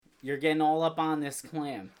You're getting all up on this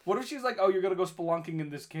clam. What if she's like, oh, you're gonna go spelunking in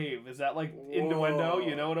this cave? Is that like innuendo?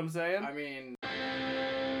 You know what I'm saying? I mean...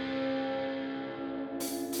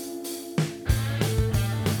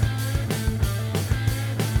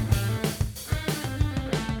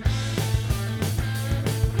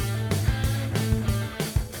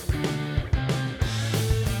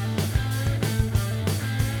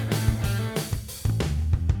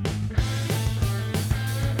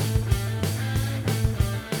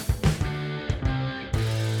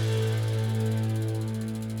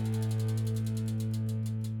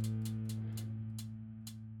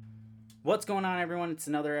 What's going on, everyone? It's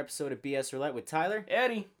another episode of BS Roulette with Tyler.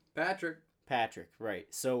 Eddie. Patrick. Right.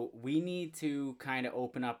 So we need to kind of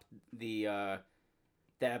open up the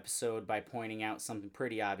episode by pointing out something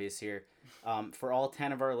pretty obvious here. For all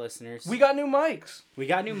 10 of our listeners, We got new mics. we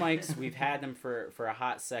got new mics. We've had them for a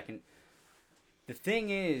hot second. The thing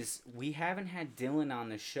is, we haven't had Dylan on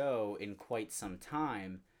the show in quite some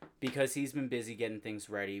time because he's been busy getting things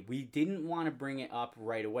ready. We didn't want to bring it up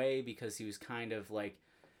right away because he was kind of like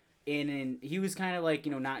he was kind of like,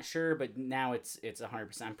 not sure, but now it's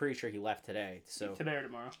 100%. I'm pretty sure he left today. So Today or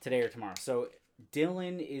tomorrow. Today or tomorrow. So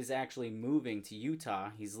Dylan is actually moving to Utah.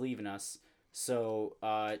 He's leaving us. So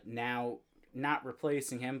now, not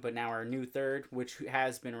replacing him, but now our new third, which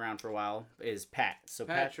has been around for a while, is Pat. So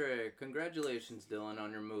Patrick, congratulations, Dylan,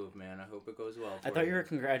 on your move, man. I hope it goes well for I thought you were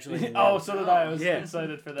congratulating Oh, them. so did I. I was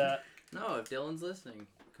excited for that. No, if Dylan's listening,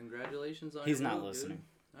 congratulations on He's your not move, listening.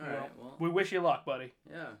 Dude. All right, well, We wish you luck, buddy.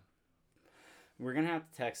 yeah. We're going to have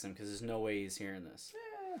to text him because there's no way he's hearing this.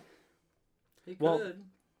 He could. Well,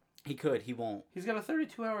 He could. He won't. He's got a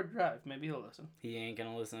 32-hour drive. Maybe he'll listen. He ain't going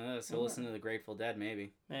to listen to this. He'll listen to the Grateful Dead,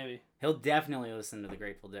 maybe. Maybe. He'll definitely listen to the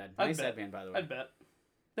Grateful Dead. I'd Nice bet. headband, by the way. I'd bet.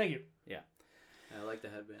 Thank you. I like the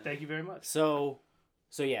headband. Thank you very much. So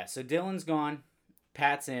Dylan's gone.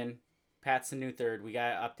 Pat's in. Pat's the new third. We got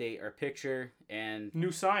to update our picture and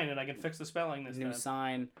New sign, and I can fix the spelling this new time.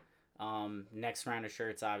 sign. Next round of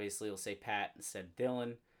shirts, obviously, will say Pat instead of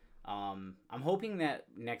Dylan. I'm hoping that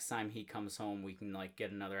next time he comes home, we can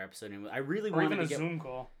get another episode in. I really Or wanted even a to get Zoom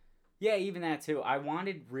call. Yeah, even that too. I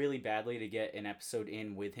wanted really badly to get an episode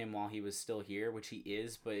in with him while he was still here, which he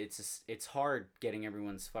is, but it's hard getting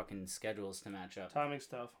everyone's fucking schedules to match up. Timing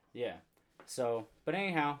stuff. Yeah. So, but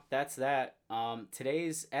anyhow, that's that.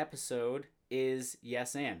 Today's episode is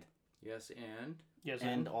Yes and. Yes, and Yes,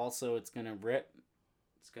 And also it's gonna rip.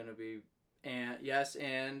 it's gonna be, and yes,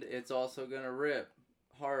 and it's also gonna rip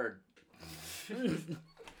hard.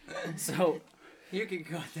 So You can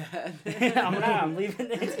cut that. I'm leaving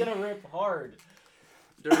it. It's gonna rip hard.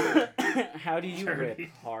 Dirty. How do you rip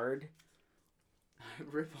Dirty. hard? I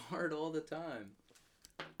rip hard all the time.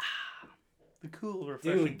 The cool,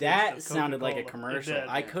 refreshing Dude, taste that of sounded like a Coca-Cola. commercial. It did.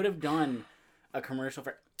 I could have done a commercial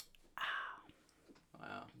for.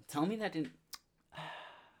 Wow. Tell me that didn't.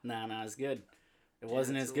 No, it's good. It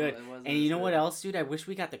wasn't it's as good. it wasn't And as you know what good. else, dude? I wish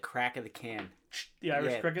we got the crack of the can. The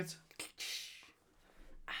Irish Yeah. crickets.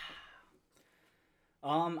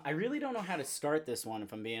 I really don't know how to start this one,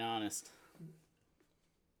 if I'm being honest.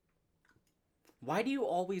 Why do you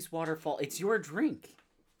always waterfall? It's your drink.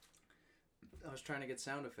 I was trying to get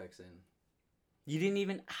sound effects in. You didn't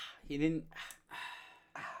even. You didn't.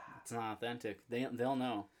 It's not authentic. They'll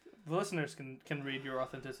know. The listeners can read your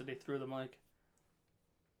authenticity through the mic.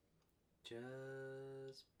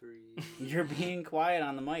 Just breathe. You're being quiet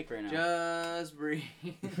on the mic right now. Just breathe.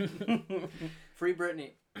 Free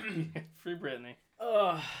Britney. Free Britney.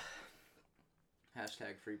 Ugh.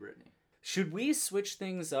 Hashtag Free Britney. Should we switch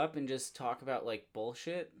things up and just talk about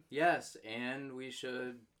bullshit? Yes, and we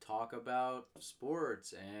should talk about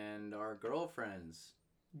sports and our girlfriends.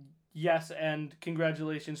 Yes, and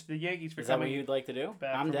congratulations to the Yankees for Is that what coming. you'd like to do?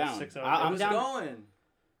 back I'm from a down. 6-0. It I'm was down. going.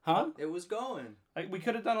 Huh? It was going. We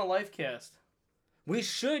could have done a live cast. We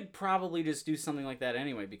should probably just do something like that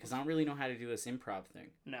anyway, because I don't really know how to do this improv thing.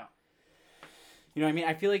 No. You know what I mean?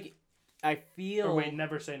 I feel... Or wait,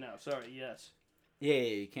 never say no. Sorry, yes. Yeah,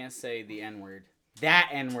 you can't say the N-word. That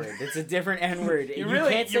N-word. It's a different N-word. You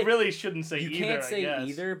really shouldn't say you either, can't say I guess.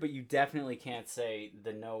 either, but you definitely can't say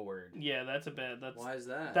the no word. Yeah, that's a bad. Why is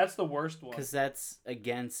that? That's the worst one. Because that's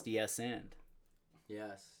against yes and.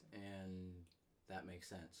 Yes, and that makes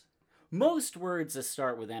sense. Most words that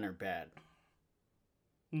start with N are bad.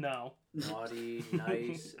 No. Naughty,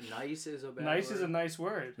 nice. Nice is a bad Nice word. is a nice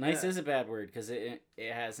word. Nice Yeah. is a bad word because it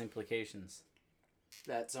has implications.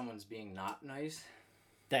 That someone's being not nice.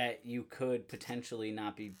 That you could potentially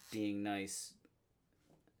not be being nice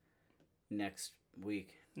next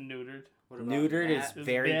week. Neutered. What about Neutered is It's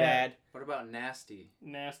very bad. bad. What about nasty?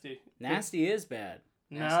 Nasty. Nasty is bad.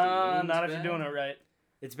 Nasty Nah, means not if bad? you're doing it right.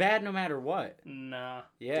 It's bad no matter what. Nah.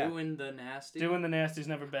 Yeah. Doing the nasty. Doing the nasty's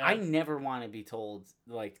never bad. I never want to be told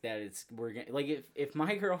like that. We're gonna like if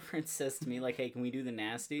my girlfriend says to me like, "Hey, can we do the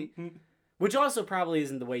nasty?" Which also probably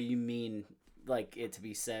isn't the way you mean like it to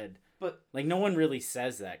be said. But like no one really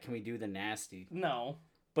says that. Can we do the nasty? No.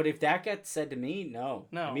 But if that gets said to me, no.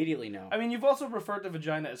 No. Immediately no. I mean, you've also referred to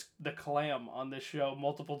vagina as the clam on this show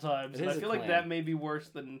multiple times, It and I is a feel like clam. that may be worse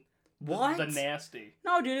than What? the nasty.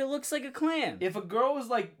 No, dude, it looks like a clam. If a girl was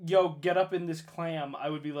like, "Yo, get up in this clam," I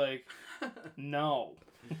would be like, "No."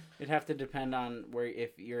 It'd have to depend on where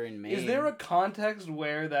if you're in Maine. Is there a context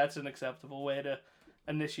where that's an acceptable way to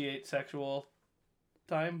initiate sexual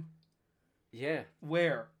time? Yeah.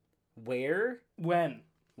 Where? Where? When?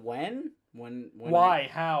 When? When? Why?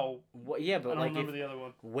 How? What? Yeah, I but don't like remember the other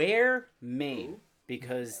one. where? Maine,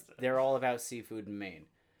 because they're all about seafood in Maine.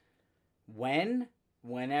 When?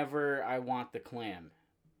 Whenever I want the clam.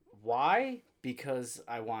 Why? Because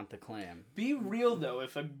I want the clam. Be real though.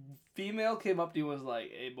 If a female came up to you and was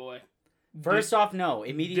like, "Hey boy, First off, no.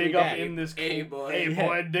 Immediately dig up bad. in this Hey, boy. hey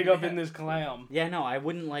boy, dig up in this clam." Yeah, no, I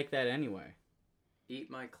wouldn't like that anyway. Eat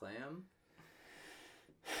my clam?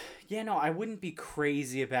 Yeah, no, I wouldn't be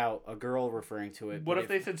crazy about a girl referring to it. What but if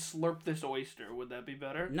they said "slurp this oyster"? Would that be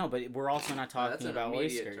better? No, but we're also not That's talking an about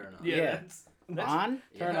immediate oyster. turn on. Yeah. Yeah. That's On?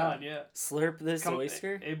 turn Yeah. on. Yeah. Slurp this Come,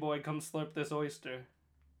 oyster? Hey boy, come slurp this oyster.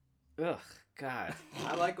 Ugh, God.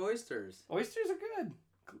 I like oysters. Oysters are good.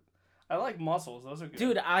 I like mussels. Those are good.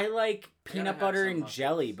 Dude, I like Gotta peanut have butter some and muscles.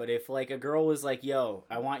 jelly, but if like a girl was like, "Yo,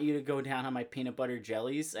 I want you to go down on my peanut butter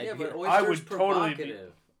jellies," I'd Yeah, be but like, I oyster's would totally be-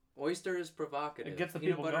 provocative. Oyster is provocative. It gets the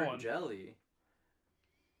Peanut people butter going. and jelly.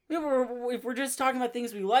 yeah, if we're just talking about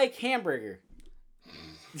things we like, hamburger.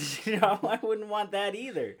 You know, I wouldn't want that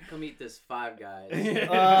either. Come eat this Five Guys.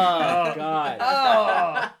 Oh, God.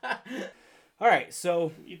 Oh. All right,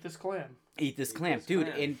 so Eat this clam. eat this Eat clam, this dude.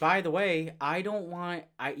 clam. And by the way, I don't want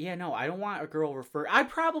a girl I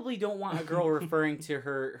probably don't want a girl referring to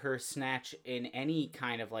her snatch in any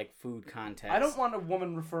kind of like food context. I don't want a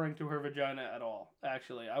woman referring to her vagina at all.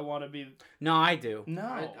 Actually, I want to be No, I do.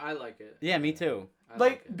 no. I like it. Yeah, me too. I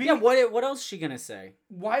Like, it. be, Yeah, what else is she gonna say?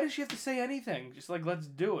 why does she have to say anything? Just like, let's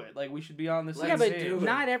do it. Like, we should be on the same Yeah, but page. do it.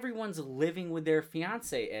 not everyone's living with their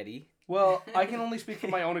fiance, Eddie. Well, I can only speak from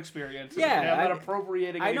my own experience. Yeah, I'm not I-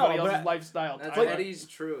 appropriating I know, anybody else's but- lifestyle. That's Tyler. Eddie's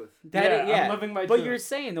truth. Yeah, I'm living my But truth. you're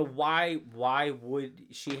saying the why would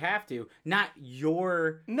she have to? Not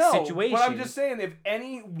your No, situation. but I'm just saying, if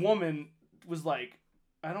any woman was like,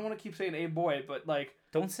 I don't want to keep saying "a boy," but like,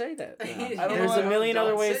 Don't say that. I don't There's know, a million don't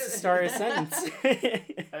other ways say to that. start a sentence.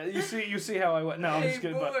 you see how I went. No, I'm Hey, just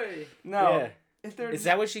kidding. But boy. no, Yeah. if there Is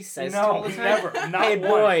that what she says no, to me? never, not Hey once.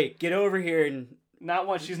 boy, get over here and Not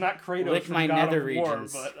once. She's not Kratos Lick from my God nether of War,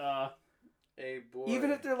 regions. but Hey, boy.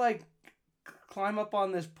 even if they're like, climb up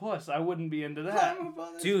on this puss, I wouldn't be into that. Climb up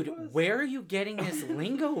on this dude, puss. where are you getting this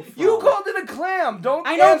lingo from? You called it a clam. Don't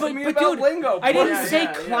I know, ask but- me but about dude, lingo. I didn't Yeah, say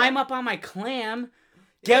yeah, climb yeah. up on my clam.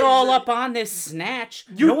 Get all up on this snatch.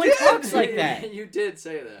 You no one did! talks like that. You did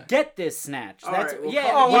say that. Get this snatch. All That's right, well,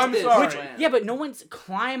 yeah. Oh, come eat I'm this sorry. clam. Yeah, but no one's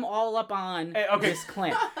climb all up on Hey, okay. this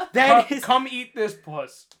clam. That come, is come eat this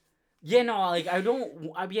puss. yeah, no, like I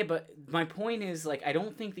don't. Yeah, but my point is like I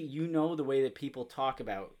don't think that you know the way that people talk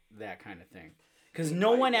about that kind of thing. Because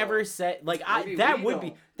no might one ever know. said like Maybe that we would don't.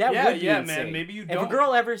 be that Yeah, would be yeah, insane. man, maybe you If don't. a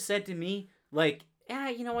girl ever said to me like, yeah,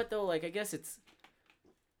 you know what though, like I guess it's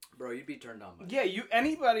Bro, you'd be turned on by that. Yeah,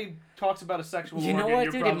 anybody talks about a sexual you know organ, what,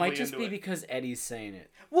 you're dude, it probably might just into be it. because Eddie's saying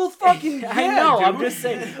it. Well, fucking yeah, I know. dude. I'm just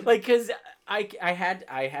saying, like, cause I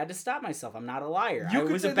had to stop myself. I'm not a liar. You I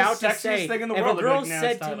could was say the about to sexiest say thing in the if world, a I'd be girl like, nah,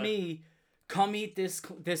 said it's to Tyler. me, "Come eat this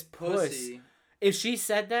puss," Pussy. if she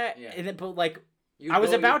said that, Yeah. and then, but like You I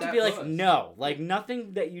was go eat about to that be like, puss. no, like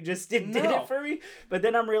nothing that you just did No. it for me. But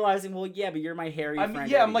then I'm realizing, well, yeah, but you're my hairy I friend. mean,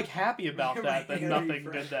 yeah, I'm Eddie. like happy about You're that. my That hairy nothing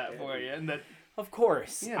friend, did that for Eddie. you, and that of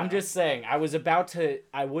course. You I'm know. just saying. I was about to.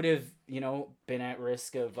 I would have, been at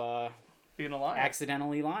risk of being alive.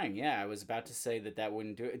 accidentally lying. Yeah, I was about to say that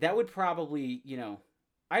wouldn't do it. That would probably,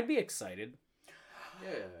 I'd be excited. Yeah.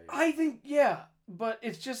 I think but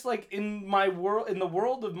it's just like in the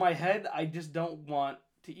world of my head, I just don't want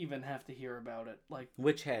to even have to hear about it. Like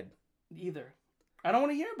Which head? either, I don't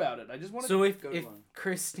want to hear about it. I just want to. So if Good one.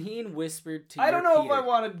 Christine whispered to I your don't know Peter, if I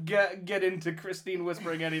want to get into Christine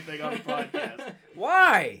whispering anything on the podcast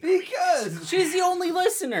why? because She's the only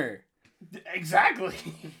listener. exactly.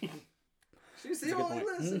 She's That's a the good only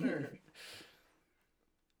point. listener.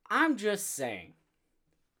 I'm just saying.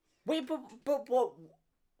 Wait, but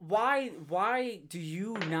why do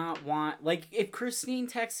you not want, like, if Christine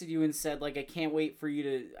texted you and said, like, I can't wait for you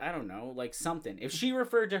to, I don't know, like, something. If she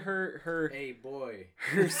referred to her Hey, boy.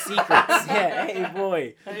 her secrets, yeah, hey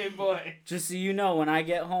boy, Hey, boy. just so you know, when I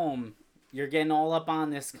get home, you're getting all up on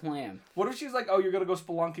this clam. What if she's like, oh, you're gonna go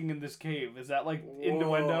spelunking in this cave? Is that like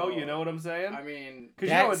innuendo? You know what I'm saying? I mean, Because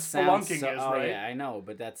you know what sounds spelunking so- is, oh right? yeah, I know,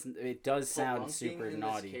 but it does sound spelunking super in this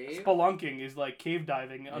naughty. cave? Spelunking is like cave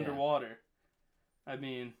diving underwater. I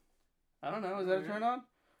mean, I don't know. Is that a turn on?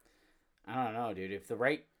 I don't know, dude. If the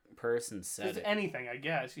right person said It's it, anything, I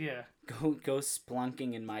guess. Yeah. go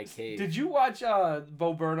splunking in my cave. Did you watch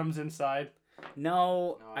Bo Burnham's Inside?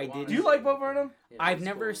 No, No, I wanna didn't. Do you like Bo Burnham? Yeah, I've he's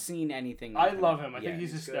never cool. seen anything. I with love him. I Yeah. think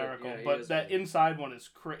he's he's good. hysterical. Yeah, he but is that good. Inside one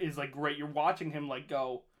is like great. You're watching him like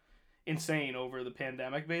go insane over the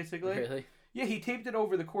pandemic, basically. Really? Yeah, he taped it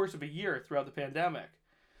over the course of a year throughout the pandemic.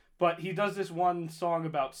 But he does this one song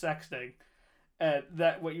about sexting. And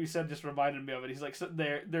that what you said just reminded me of it. He's like, so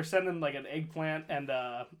they're sending like an eggplant and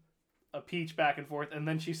a peach back and forth, and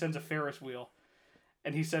then she sends a Ferris wheel,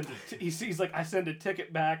 and he sends it. He's like, I send a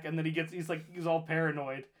ticket back, and then he's all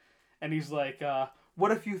paranoid, and he's like,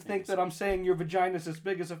 what if you think that I'm saying your vagina's as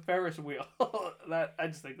big as a Ferris wheel? I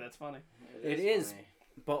just think that's funny. It is.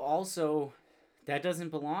 But also, that doesn't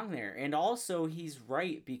belong there. And also, he's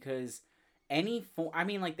right, because I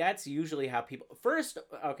mean, like, that's usually how people... First,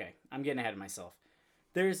 okay, I'm getting ahead of myself.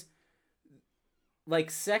 There's... Like,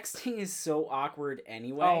 sexting is so awkward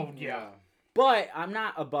anyway. Oh, yeah. But I'm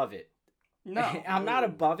not above it. No. I'm not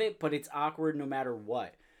above it, but it's awkward no matter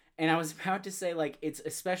what. And I was about to say, like, it's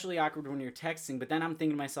especially awkward when you're texting, but then I'm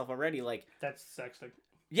thinking to myself already, like... That's sexting.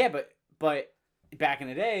 Yeah, but back in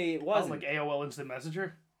the day, it wasn't. Like AOL Instant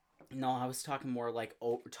Messenger? No, I was talking more like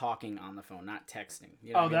talking on the phone, not texting.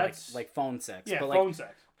 You know Oh, what I mean? that's... Like phone sex. Yeah, but phone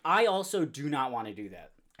sex. I also do not want to do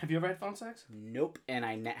that. Have you ever had phone sex? Nope, and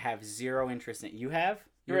I have zero interest in it. You have?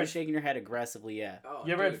 You're Right. shaking your head aggressively, yeah. Oh,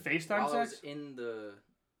 You ever had dude, FaceTime while I was sex? in the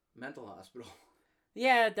mental hospital.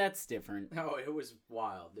 Yeah, that's different. No, it was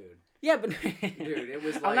wild, dude. Yeah, but Dude, it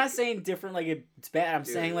was like... I'm not saying different like it's bad. I'm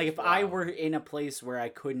Dude, saying it like was if I wild. were in a place where I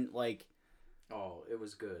couldn't like Oh, it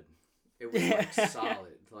was good. It was like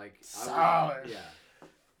solid. Like Solid. Yeah.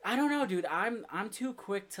 I don't know, dude. I'm too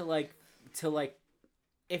quick to like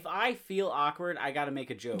if I feel awkward, I got to make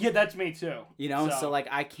a joke. Yeah, that's me too. You know, so like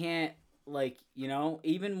I can't like, you know,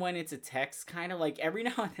 even when it's a text, kind of like every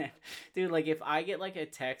now and then, dude, like if I get like a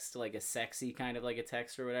text, like a sexy kind of like a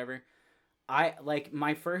text or whatever, I like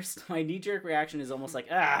my knee jerk reaction is almost like,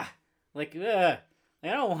 like, I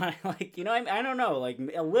don't want to, like, you know, I don't know, like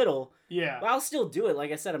a little, Yeah. but I'll still do it.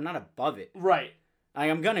 Like I said, I'm not above it. Right.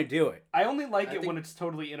 I'm gonna do it. I only like I it think- when it's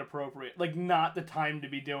totally inappropriate. Like, not the time to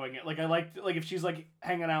be doing it. Like, I like if she's, like,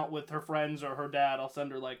 hanging out with her friends or her dad, I'll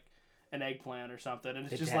send her, like, an eggplant or something. And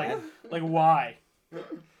it's The just dad? like, why? That's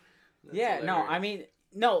Yeah, no, hilarious. I mean,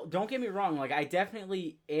 no, don't get me wrong. Like I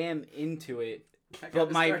definitely am into it. I But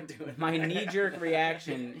gotta my start doing my that. knee jerk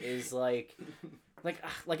reaction is like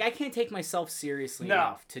I can't take myself seriously No.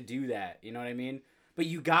 enough to do that. You know what I mean? But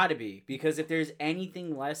you gotta be, because if there's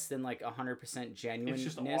anything less than like 100% genuineness,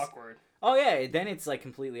 It's just awkward. oh yeah, then it's like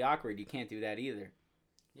completely awkward. You can't do that either.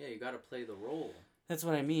 Yeah, you gotta play the role. That's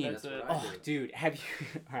what I mean. That's what it. I Oh, do. dude, have you?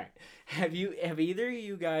 All right, have either of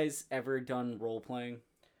you guys ever done role playing?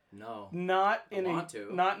 No. Not I in want a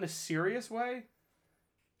to. not in a serious way.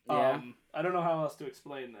 Yeah. I don't know how else to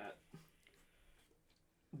explain that.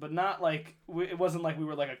 But not like it wasn't like we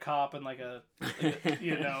were like a cop and like a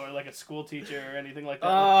you know, or like a school teacher or anything like that.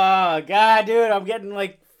 Oh god, dude, I'm getting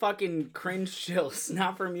like fucking cringe chills.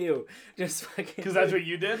 Not from you, just fucking. Because that's what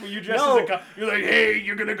you did. Were you dressed No. as a cop? You're like, hey,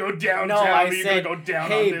 you're gonna go downtown. No, I but you're said, gonna go down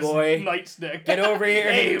 "Hey, on this boy, nightstick. Get over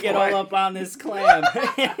here Hey, and get boy. all up on this clam.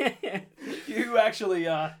 You actually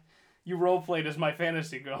you role played as my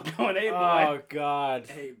fantasy girl, going, hey boy. Oh god.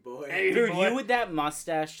 Hey, boy. Hey, Dude, boy. you with that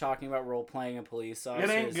mustache talking about role playing a police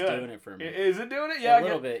officer ain't is good. doing it for me. Is it doing it? Yeah, A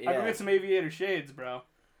little bit, I go yeah. get some aviator shades, bro.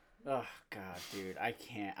 Oh god, dude, I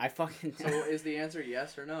can't. I fucking. So is the answer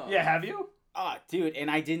yes or no? Yeah, have you? Oh, dude,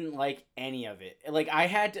 and I didn't like any of it. Like, I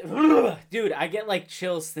had to... Dude, I get, like,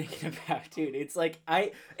 chills thinking about it, dude. It's like,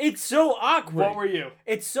 it's so awkward. What were you?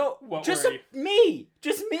 It's so... What just were you? me!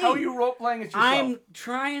 Just me! How are you role playing as yourself? I'm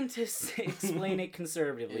trying to explain it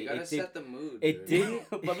conservatively. You gotta It did- set the mood. it dude.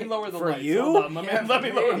 didn't... Let me lower the For lights. you? Hold on, let me Yeah, lower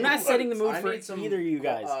I'm I'm the not setting the lights. mood I for need some either of you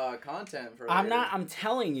guys. content for I'm later. not. I'm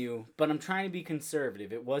telling you, but I'm trying to be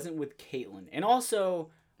conservative. It wasn't with Caitlyn, and also,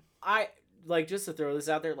 I like just to throw this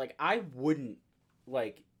out there. Like, I wouldn't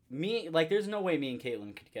like me. Like, there's no way me and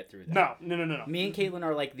Caitlyn could get through that. No. Me and Caitlyn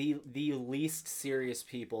are like the least serious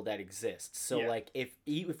people that exist. So Yeah. like, if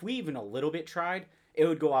we even a little bit tried, it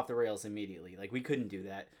would go off the rails immediately. Like, we couldn't do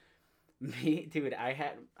that. Me, dude,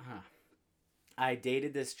 I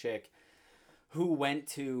dated this chick who went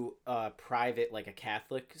to a private, like a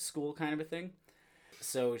Catholic school kind of a thing.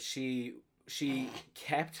 So she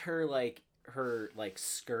kept her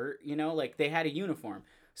skirt, you know, like they had a uniform.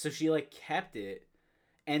 So she like kept it,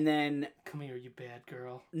 and then Come here, you bad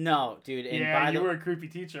girl. no, dude. And Yeah, by you were a creepy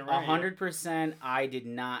teacher, right? 100%, I did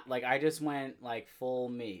not like. I just went like full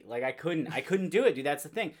me. Like I couldn't do it, dude. That's the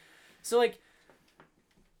thing. So like,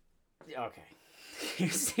 okay.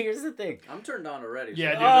 Here's the thing. I'm turned on already.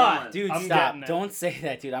 Yeah, so dude, Dude, I'm stop. getting it. Don't say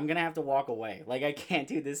that, dude. I'm gonna have to walk away. Like I can't,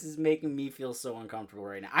 dude. This is making me feel so uncomfortable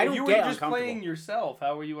right now. I don't You were get just uncomfortable. playing yourself.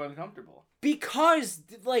 How were you uncomfortable? Because,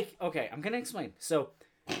 like, okay, I'm gonna explain. So,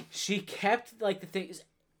 she kept, like, the things.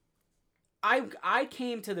 I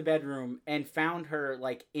came to the bedroom and found her,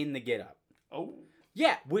 like, in the get-up. Oh.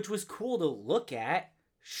 Yeah, which was cool to look at.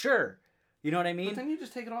 Sure. You know what I But mean? then you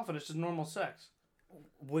just take it off and it's just normal sex.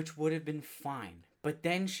 Which would have been fine. But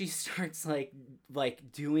then she starts,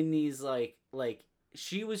 like doing these, like,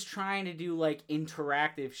 she was trying to do, like,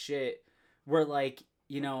 interactive shit where, like,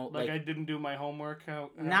 you know, Like I didn't do my homework.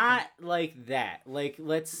 not like that. Like,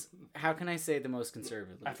 how can I say it the most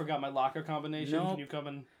conservatively? I forgot my locker combination. Nope. Can you come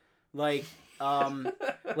and... Like,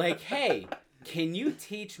 like, hey, can you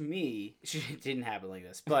teach me? It didn't happen like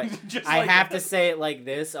this, but Just I like have that. to say it like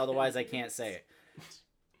this, otherwise I can't say it.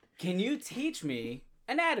 Can you teach me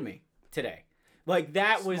anatomy today? Like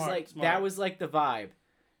that was Smart, like smart. that was like the vibe.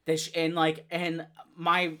 And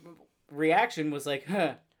my reaction was like,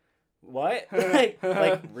 huh. What?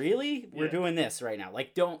 like really? We're Yeah. doing this right now.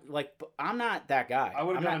 Like don't like I'm not that guy. I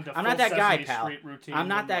would have I'm gone not, into I'm full not that guy, Sesame pal. Street routine I'm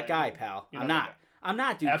not and, that like, guy, pal. you're I'm not not. that guy. I'm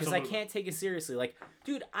not, dude, because I Absolutely. can't take it seriously. Like,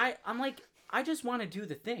 dude, I'm like, I just want to do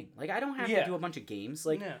the thing. Like, I don't have Yeah. to do a bunch of games.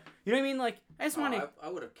 Like, Yeah. you know what I mean? Like, I just want to. I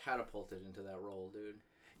would have catapulted into that role, dude.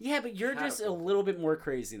 Yeah, but you're just a Catapult. little bit more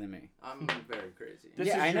crazy than me. I'm very crazy. This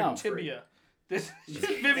Yeah, is I your know. tibia. This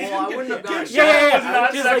Well, I wouldn't have gone. Yeah, It's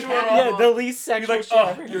not just like sexual at all. yeah, the least He's sexual like, shit oh,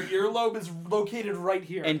 ever. your earlobe is located right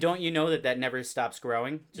here. And don't you know that never stops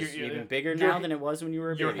growing? Just Your- even bigger your- now than it was when you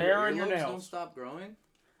were a your baby. hair and your earlobes nails. don't stop growing.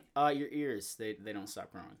 Your ears, they don't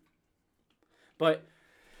stop growing. But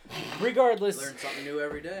regardless, Learn something new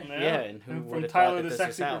every day. Yeah, and who from would've Tyler thought the that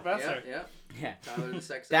this Sexy was how? Professor. Yeah, yeah. Tyler the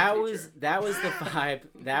sex ed That teacher. was the vibe.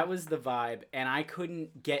 That was the vibe, and I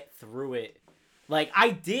couldn't get through it. Like I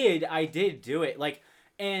did do it. Like,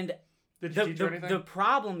 and Did you teach her anything? the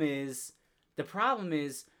problem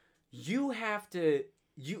is you have to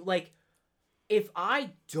like if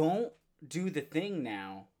I don't do the thing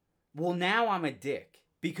now, well now I'm a dick.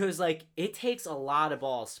 Because, like, it takes a lot of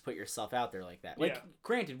balls to put yourself out there like that. Like, Yeah.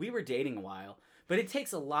 granted, we were dating a while, but it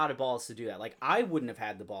takes a lot of balls to do that. Like, I wouldn't have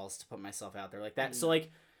had the balls to put myself out there like that. So,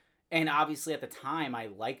 like, and obviously at the time, I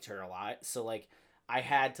liked her a lot. So, like, I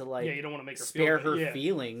had to, like, yeah, you don't want to make her spare feel her bad. Yeah.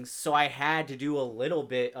 feelings. So I had to do a little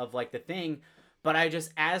bit of, like, the thing. But I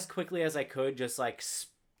just, as quickly as I could, just, like,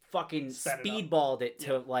 fucking Sped it up. speedballed it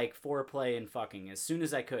to, like, foreplay and fucking as soon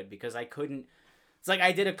as I could. Because I couldn't. It's like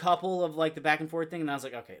I did a couple of like the back and forth thing, and I was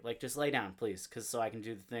like, okay, like just lay down, please, because so I can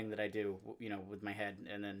do the thing that I do, you know, with my head,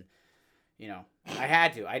 and then, you know, I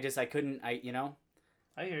had to. I couldn't. You know.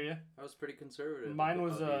 I hear you. I was pretty conservative. Mine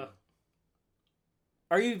with was the puppy.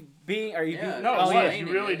 Are you being? Are you? Yeah, being, No, oh it yeah. was.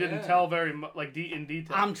 You really didn't tell very much, like in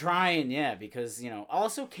detail. I'm trying, yeah, because you know.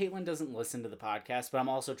 Also, Caitlin doesn't listen to the podcast, but I'm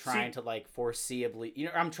also trying to like foreseeably, you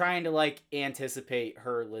know, I'm trying to like anticipate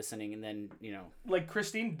her listening, and then you know. Like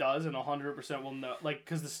Christine does, and 100% will know. Like,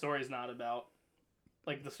 because the story is not about.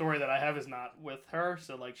 Like the story that I have is not with her,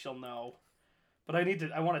 so like she'll know. But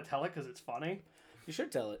I want to tell it because it's funny. You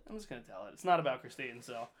should tell it. I'm just gonna tell it. It's not about Christine,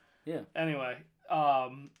 so. Yeah. Anyway,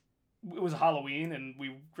 it was Halloween, and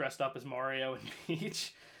we dressed up as Mario and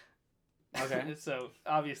Peach. Okay. So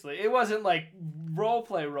obviously, it wasn't like role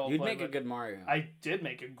play. You'd make a but good Mario. I did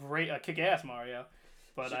make a kick-ass Mario,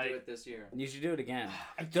 but Should I do it this year. You should do it again.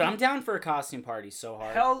 I Dude, I'm down for a costume party so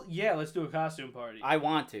hard. hell yeah, let's do a costume party. I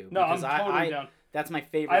want to. No, I'm because totally down. That's my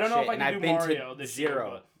favorite. I don't know shit, if I and can I've do been Mario to this year,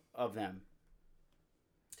 zero of them.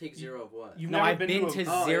 Take zero of what? You've No, never I've been to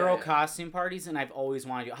Oh, zero yeah, yeah. costume parties, and I've always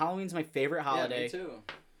wanted to. Halloween's my favorite holiday. Yeah, me too.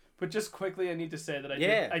 But just quickly, I need to say that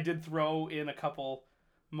Yeah. I did throw in a couple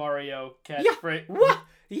Mario Yeah. catchphrase. Wah!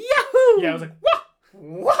 Yahoo! Yeah, I was like, wah,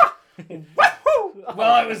 wah, wahoo.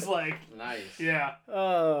 Well, I was like, Nice. yeah.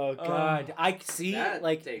 Oh god, I see. That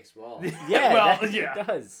like, takes balls. yeah, Well, that- yeah. it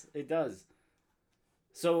does. It does.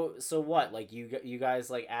 So what? Like you guys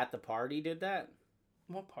like at the party did that?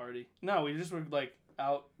 What party? No, we just were like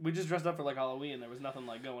out. We just dressed up for like Halloween. There was nothing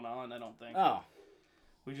like going on. I don't think. Oh,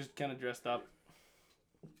 We just kind of dressed up.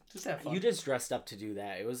 Just have fun. You just dressed up to do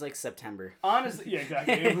that. It was like September. Honestly, yeah,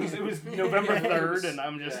 exactly. It was November 3rd, and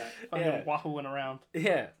I'm just fucking Yeah. wahooing around.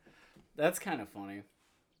 Yeah, that's kind of funny.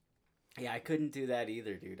 Yeah, I couldn't do that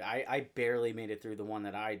either, dude. I barely made it through the one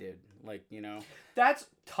that I did. Like, you know. That's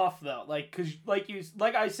tough though, like, cause like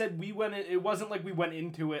I said, we went. It wasn't like we went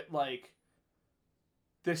into it like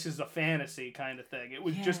this is a fantasy kind of thing. It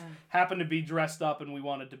was just happened to be dressed up, and we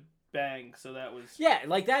wanted to bang. So that was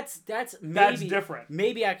like that's maybe that's different.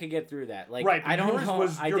 Maybe I could get through that. Like, Right, I don't yours know.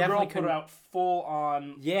 was I your girl definitely put couldn't. out full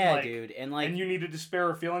on. Yeah, like, dude, and like and you needed to spare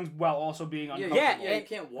her feelings while also being Yeah, uncomfortable. yeah, you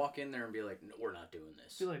can't walk in there and be like, no, we're not doing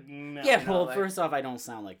this. Be like, no. yeah. you know, Well, like- first off, I don't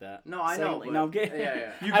sound like that. No, I know. Secondly, But, no, I'm kidding.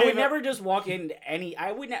 Yeah. You I gave would her- never just walk into any.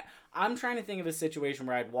 I wouldn't. I'm trying to think of a situation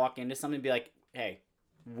where I'd walk into something and be like, "Hey,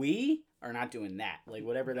 we are not doing that." Like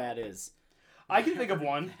whatever that is. I can think of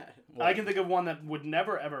one. What? I can think of one that would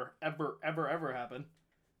never, ever happen.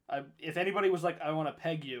 If anybody was like, "I want to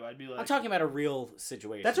peg you," I'd be like, I'm talking about a real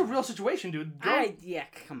situation. "That's a real situation, dude." Yeah,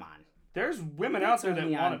 come on. There's women That's out there that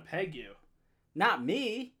only want on- to peg you. Not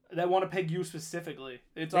me. That want to peg you specifically.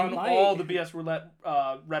 It's They on might. all the BS Roulette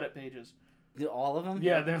Reddit pages. All of them.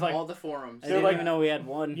 Yeah, they're like, all the forums. I they're didn't like- even know we had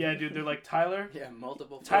one. yeah, dude. They're like, Tyler. Yeah,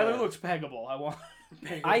 multiple. Tyler forums. looks peggable. I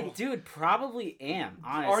want. Dude, probably am.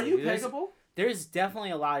 Honestly, Are you There's- peggable? There's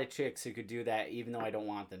definitely a lot of chicks who could do that, even though I don't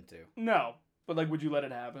want them to. No, but like, would you let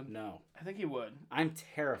it happen? No, I think you would. I'm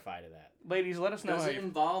terrified of that. Ladies, let us know Does how it you.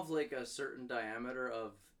 involve like a certain diameter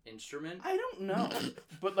of instrument? I don't know,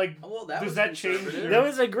 but like, Oh, well, that does was that change conservative. your- That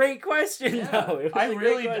was a great question, Yeah. though. It was I a great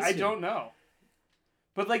really, I question. don't know.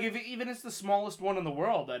 But like, if even it's the smallest one in the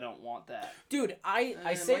world, I don't want that. Dude, I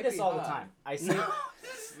it say might this be all the hot. time. I say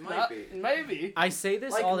Might Not- be. Maybe. I say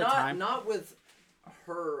this Like all the not time. not with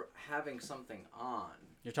her having something on.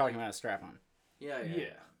 You're talking about a strap on. Yeah. Yeah.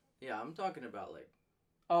 Yeah, I'm talking about like.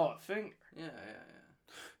 Oh, a finger. Yeah.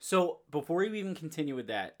 So before you even continue with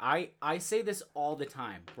that, I say this all the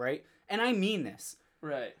time, right? And I mean this.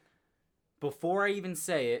 Right. Before I even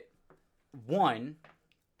say it, one,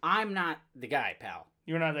 I'm not the guy, pal.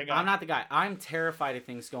 You're not that guy. I'm not the guy. I'm terrified of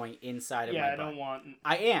things going inside of Yeah, my I butt. don't want.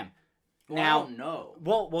 I am. Well, Now, I don't know.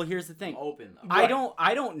 well, here's the thing. I'm open though. Right.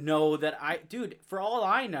 I don't know that dude, for all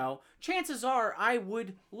I know, chances are I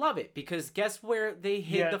would love it because guess where they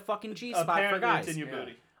hit Yeah, the fucking G spot for Apparently, guys? it's in your Yeah.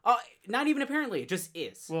 booty. Not even apparently, it just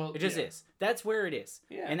is. Well, it just yeah. is. That's where it is.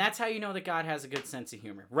 Yeah. And that's how you know that God has a good sense of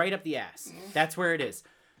humor. Right up the ass. That's where it is.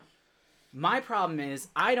 My problem is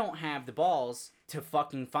I don't have the balls to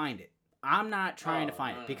fucking find it. I'm not trying to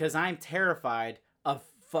find it because I'm terrified of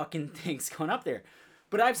fucking things going up there.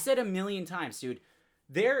 But I've said a million times, dude,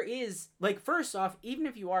 there is, like, first off, even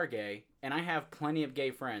if you are gay, and I have plenty of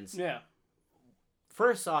gay friends, Yeah.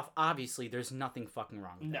 first off, obviously, there's nothing fucking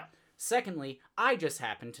wrong with No. that. Secondly, I just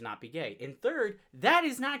happen to not be gay. And third, that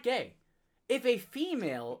is not gay. If a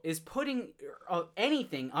female is putting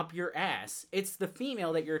anything up your ass, it's the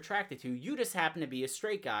female that you're attracted to. You just happen to be a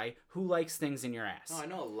straight guy who likes things in your ass. No, I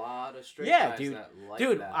know a lot of straight Yeah, guys dude. that like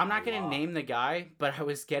Dude, that I'm not a going to lot. name the guy, but I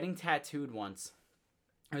was getting tattooed once.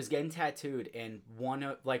 I was getting tattooed, and one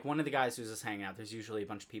of the guys who was just hanging out, there's usually a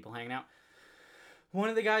bunch of people hanging out. One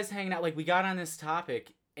of the guys hanging out, like, we got on this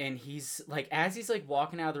topic, and he's, like, as he's, like,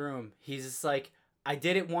 walking out of the room, he's just like, I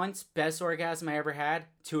did it once, best orgasm I ever had,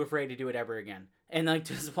 too afraid to do it ever again. And, like,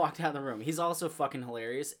 just walked out of the room. He's also fucking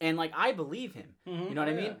hilarious, and, like, I believe him. Mm-hmm. You know what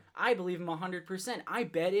I mean? Yeah. I believe him 100%. I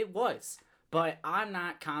bet it was. But I'm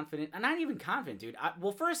not confident. I'm not even confident, dude.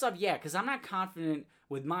 Well, first off, yeah, because I'm not confident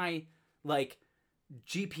with my, like,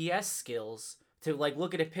 GPS skills to, like,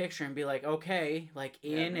 look at a picture and be like, okay, like,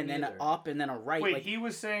 in me and then neither. up and then a right. Wait, like, he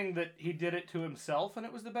was saying that he did it to himself and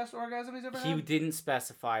it was the best orgasm he's ever he had? didn't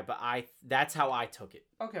specify, but that's how I took it.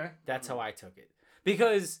 Okay. That's how I took it.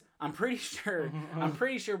 Because I'm pretty sure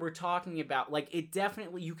we're talking about, like,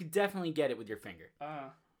 you could definitely get it with your finger.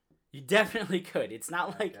 You definitely could. It's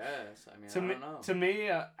not like... Yes, I mean, To I me, don't know. to me,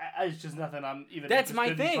 it's just nothing I'm even. That's my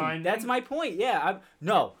interested in thing. finding. That's my point. Yeah.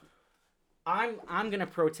 I'm gonna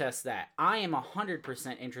protest that. I am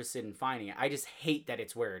 100% interested in finding it. I just hate that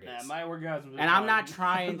it's where it is. Yeah, my orgasms. And I'm not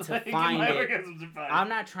trying to find my it. Orgasms are fine. I'm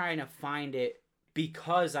not trying to find it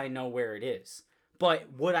because I know where it is. But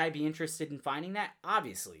would I be interested in finding that?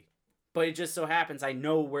 Obviously. But it just so happens I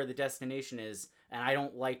know where the destination is, and I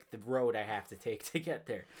don't like the road I have to take to get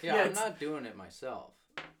there. Yeah, Yeah, I'm it's- not doing it myself.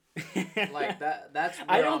 Like that's. Where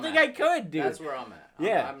I don't I'm think at. I could, dude. That's where I'm at.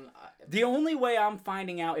 Yeah. The only way I'm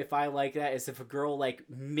finding out if I like that is if a girl, like,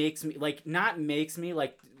 makes me, like, not makes me,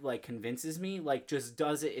 like convinces me, like, just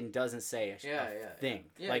does it and doesn't say a Yeah, a yeah, thing.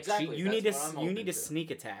 yeah, like, exactly. you That's need to what I'm you open need to to.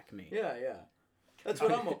 sneak attack me. Yeah, yeah. That's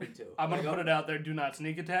what I'm open to. I'm gonna put it out there. Do not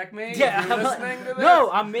sneak attack me. Yeah, If you're listening to this. no,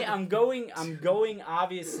 I'm going.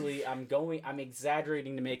 Obviously, I'm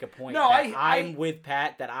exaggerating to make a point. No, that I- I'm with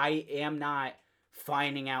Pat. That I am not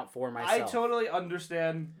finding out for I myself. totally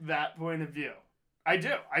understand that point of view. I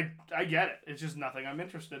do. I get it. It's just nothing I'm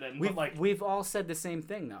interested in. But like, We've all said the same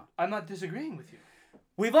thing, though. I'm not disagreeing with you.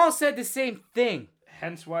 We've all said the same thing.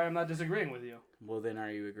 Hence why I'm not disagreeing with you. Well, then,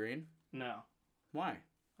 are you agreeing? No, Why?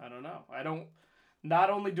 I don't know. I don't. Not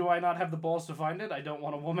only do I not have the balls to find it, I don't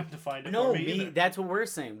want a woman to find it No, for me either. that's what we're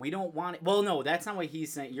saying. We don't want it. Well, no, that's not what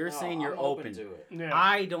he's saying. You're saying you're I'm open. to it. Yeah.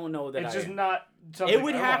 I don't know that It's I just am. not something It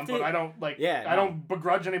would I have want, to- but I don't like. Yeah, I no. don't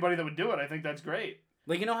begrudge anybody that would do it. I think that's great.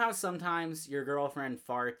 Like, you know how sometimes your girlfriend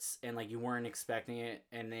farts and, like, you weren't expecting it,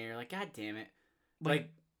 and then you're like, God damn it. Like,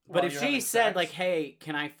 but while if you're she having said, sex? like, hey,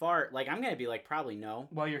 can I fart? Like, I'm going to be like, probably no.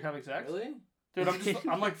 While you're having sex, Really? dude,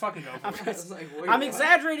 I'm like fucking go I'm for I it. was like, wait, I'm what?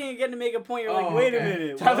 exaggerating again to make a point. You're like, Oh, wait a okay.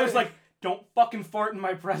 minute. Tyler's what? like, don't fucking fart in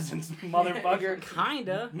my presence, motherfucker.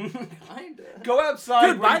 Kinda. Kinda. Go outside.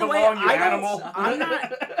 Dude, where by you the way, belong, you I don't- animal. I'm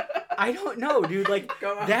not- I don't know, dude. Like,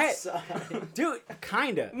 Go that. outside. Dude,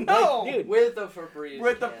 kinda. No! Like, dude. With the Febreze.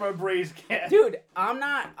 With the can. Febreze can. Dude, I'm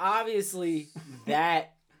not obviously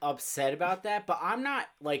that upset about that, but I'm not,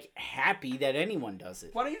 like, happy that anyone does it.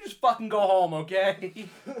 Why don't you just fucking go home, okay?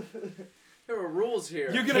 There are rules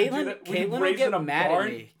here. You're gonna do Caitlin, that. Were you Caitlin will raised get in a mad barn?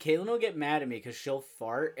 at me. Caitlin will get mad at me because she'll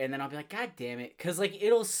fart, and then I'll be like, God damn it, because like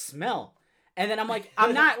it'll smell, and then I'm like,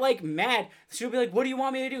 I'm not like mad. She'll be like, What do you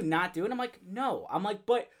want me to do? Not do it? I'm like, No. I'm like,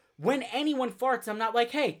 but when anyone farts, I'm not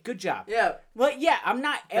like, Hey, good job. Yeah. Like, yeah, I'm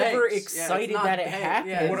not ever Thanks. Yeah, it's excited not that it thank- happened.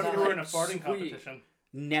 yeah, What it's if you not were in a like farting sweet. competition?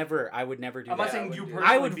 Never. I would never do I'm that. not saying I you would do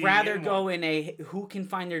personally. I would being rather in go one. in a who can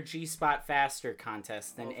find their G spot faster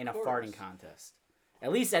contest than Of in a course. farting contest.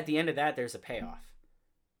 At least at the end of that, there's a payoff.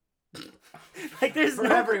 Like there's For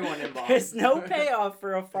no, everyone involved. There's no payoff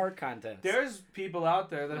for a fart contest. There's people out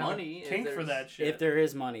there that Money, have if a kink for there's- that shit. If there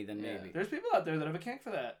is money, then Yeah. maybe. There's people out there that have a kink for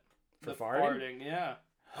that. For The farting? yeah.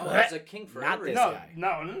 Oh, there's a king for Not everything. this No, guy.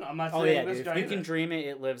 no, I'm not saying Oh yeah, this dude. guy If you either. can dream it,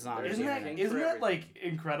 it lives on. Isn't the that internet. King isn't for that like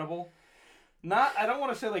incredible? Not I don't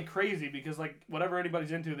want to say like crazy because like whatever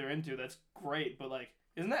anybody's into, they're into. That's great, but like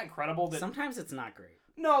isn't that incredible? That Sometimes it's not great.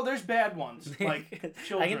 no, there's bad ones like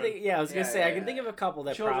children. I can think. Yeah, I was gonna Yeah, say I yeah, can think yeah. of a couple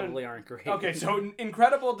that Children- probably aren't great. Okay, so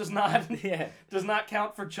incredible does not yeah, does not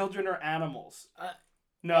count for children or animals.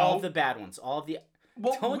 No, all of the bad ones, all of the.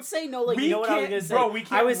 well, Don't say no. Like we you know what I was can't- gonna say. Bro, we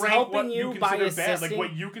can't I was rank helping what you by consider bad. assisting. Like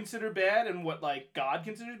what you consider bad and what like God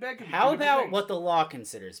considers bad. Could be How two different about things. what the law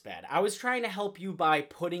considers bad? I was trying to help you by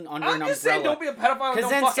putting under I'm an just umbrella. saying, don't be a pedophile. 'Cause And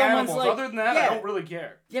don't then fuck someone's animals. like, Other than that, yeah. I don't really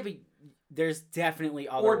care. Yeah, but there's definitely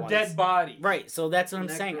other Or ones. dead bodies. Right, so that's what I'm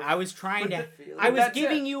saying. I was trying to. Necrophilia. I was that's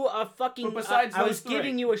giving it. you a fucking. But besides I was those three.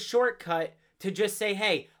 giving you a shortcut to just say,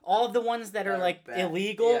 hey, all of the ones that are like bad.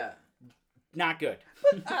 illegal, Yeah. not good.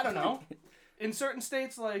 I don't know. In certain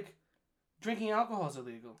states, like drinking alcohol is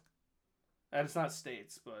illegal. And it's not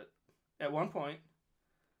states, but at one point,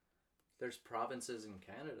 There's provinces in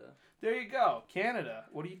Canada. there you go, Canada.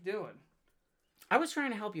 What are you doing? I was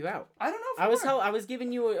trying to help you out. I don't know. If I was you are. I was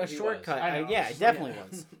giving you a He was. shortcut. I know. Yeah, it definitely Yeah.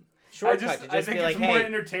 was. I Shortcut to I just think be like, it's more hey,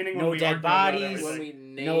 entertaining no when we dead argue about bodies. everything. When we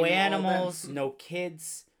name no all of them. animals, no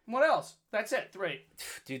kids. What else? That's it. 3.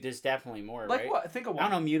 Dude, there's definitely more, Like right? what? Think of I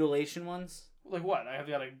one. don't know, mutilation ones. Like what? I have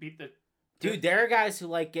got to beat the. Dude, there are guys who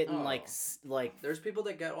like getting Oh. like. There's people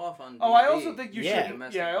that get off on. Oh, I DV. also think you Yeah. should.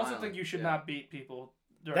 Domestic Yeah, I also violence, think you should yeah. not beat people.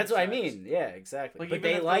 During That's what I sex. mean. Yeah, exactly. Like but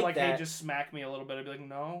even they if like they're like, that. hey, just smack me a little bit. I'd be like,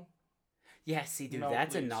 no. Yeah, see, dude, No,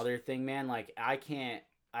 that's please. another thing, man. Like, I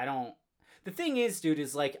don't. The thing is, dude,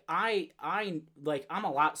 is like I'm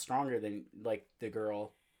a lot stronger than like the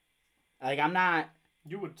girl. Like I'm not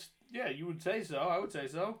You would. Yeah, you would say so. I would say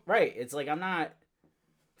so. right. It's like I'm not.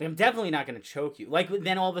 Like, I'm definitely not gonna choke you. Like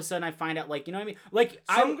then all of a sudden I find out, like you know what I mean. Like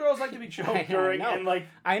Some girls like to be choked I during, know. and like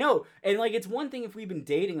I know, and like it's one thing if we've been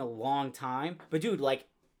dating a long time, but dude, like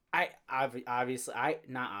obviously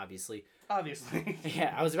obviously.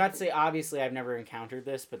 yeah, I was about to say obviously I've never encountered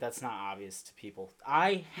this, but that's not obvious to people.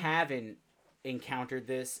 I haven't encountered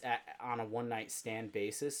this on a one night stand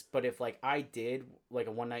basis, but if like I did like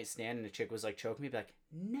a one night stand and a chick was like choking me, I'd be like,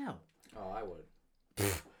 no. Oh, I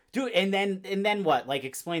would. Dude, and then what? Like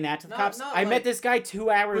explain that to the No, cops? not I met like- this guy 2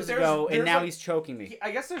 hours But ago and there's now a- he's choking me.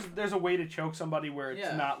 I guess there's a way to choke somebody where it's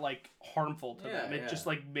Yeah. not like harmful to them. Yeah, It yeah. just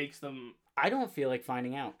like makes them. I don't feel like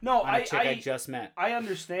finding out. No, on a chick I I just met. I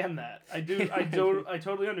understand that. I do. I do. I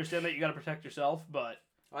totally understand that you got to protect yourself, but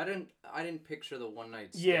I didn't picture the one night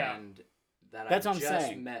Yeah. stand that That's I what I'm just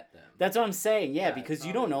saying. met them. That's what I'm saying. Yeah, Yeah, because it's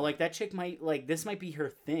you not don't know. like- Like that chick might like this might be her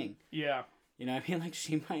thing. yeah. You know what I mean? Like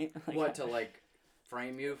she might. Like, What to like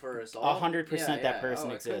frame you for assault. 100% that person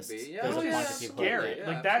it could exists. be. Yeah, There's a yeah, bunch that's of people. scary. Yeah,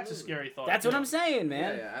 like that's a absolutely. scary thought. That's too. what I'm saying,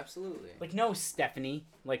 man. Yeah, absolutely. Like, no, Stephanie,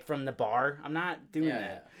 like from the bar. I'm not doing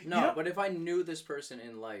that. No, You know- but if I knew this person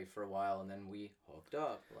in life for a while and then we hooked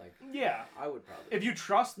up, like, Yeah. I would probably. If you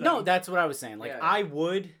trust them. No, that's what I was saying. Like, Yeah. I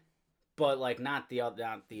would, but like not the other.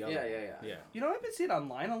 yeah. You know, I've been seeing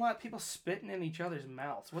online a lot. People spitting in each other's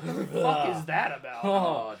mouths. What the fuck is that about?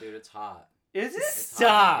 Oh, dude, it's hot. Is it? It's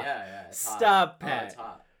Stop. Hot. Yeah, it's hot. Stop, Oh, Pat. it's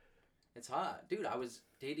hot. It's hot, dude. I was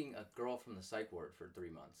dating a girl from the psych ward for 3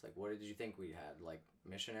 months. Like, what did you think we had? Like,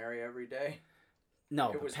 missionary every day? No,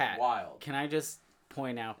 It but was Pat. wild. Can I just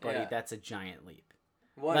point out, buddy? Yeah. That's a giant leap.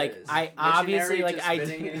 What Like, is? I Missionary obviously, to like, I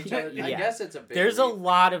spitting in do- each other? I yeah. guess it's a big There's a leap.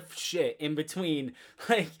 lot of shit in between.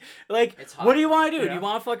 Like, It's what hot. do you want to do? Do Yeah. you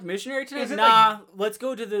want to fuck missionary tonight? Is it Nah, let's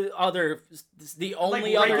go to the other, the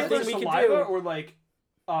only like other regular thing we saliva can do. or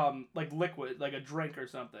like liquid, like a drink or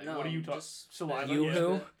something. No, what are you talking? just Saliva. You yeah.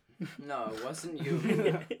 who? No, it wasn't you.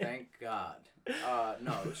 Thank God.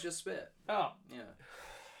 No, it was just spit. Oh, Yeah.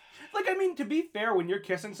 like I mean, to be fair, when you're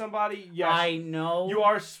kissing somebody, yes, I know. you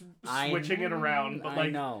are I switching it around. But I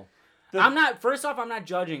like, know. the- I'm not. First off, I'm not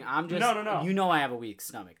judging. I'm just. No. You know, I have a weak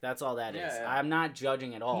stomach. That's all that is. Yeah, yeah. I'm not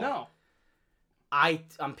judging at all. no,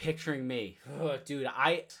 I'm picturing me, ugh, dude.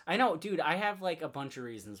 I know, dude. I have like a bunch of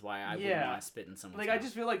reasons why I wouldn't Yeah. want to spit in someone's like mouth. I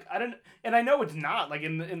just feel like I don't, and I know it's not like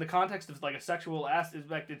in the context of like a sexual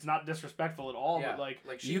aspect, it's not disrespectful at all. Yeah. But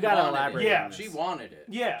like, she You gotta wanted elaborate It. Yeah. on She this. wanted it.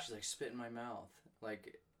 Yeah. She's like, spit in my mouth.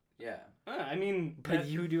 Like, yeah. I mean, But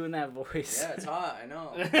you doing that voice. Yeah, it's hot. I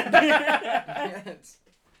know. that-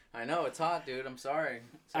 I know it's hot, dude. I'm sorry.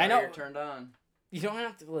 I know. You're turned on. You don't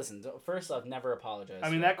have to listen. First off, never apologize. I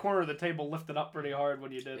mean, that corner of the table lifted up pretty hard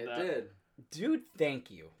when you did It that. did. dude,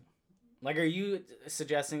 thank you. Like, are you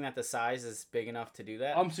suggesting that the size is big enough to do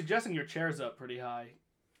that? I'm suggesting your chair's up pretty high.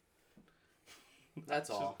 That's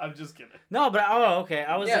all. I'm just kidding. No, but okay.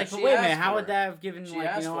 I was Yeah, like, but she wait a minute. asked How for would it. that have given She like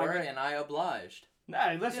asked you know? for like, it, and I obliged.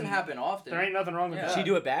 Nah, It listen. didn't happen often. There ain't nothing wrong with Yeah. that. she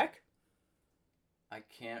do it back? I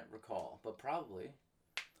can't recall, but probably.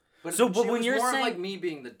 But So, but she when was you're more saying- like me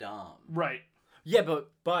being the dom. Right. Yeah,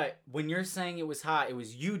 but when you're saying it was hot, it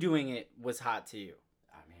was you doing it was hot to you.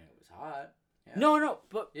 I mean, it was hot. Yeah. No,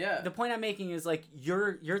 but Yeah. the point I'm making is like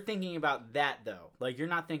you're thinking about that though. Like you're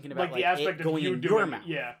not thinking about Like the aspect it of going you in doing your it. mouth.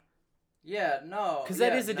 Yeah. Yeah, no. 'Cause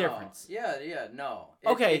that yeah, is a no. difference. Yeah, no.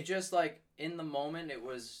 Okay. It just like in the moment, it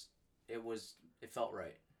felt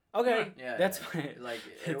right. Okay, Yeah, that's yeah. fine. Like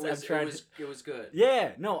It's- I'm it trying was good.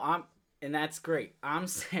 Yeah, no, and that's great. I'm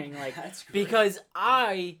saying like That's great. because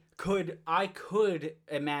I could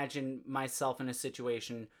imagine myself in a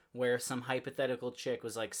situation where some hypothetical chick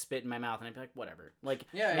was like spit in my mouth and I'd be like whatever. Like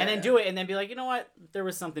Yeah, and then do it and then be like, "You know what? There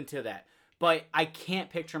was something to that." But I can't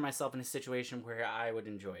picture myself in a situation where I would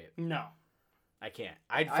enjoy it. No. I can't.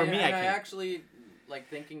 I I can't. actually like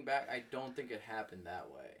thinking back. I don't think it happened that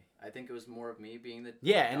way. I think it was more of me being the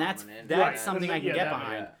Yeah, and that's dominant. Right. something I can Yeah, get that-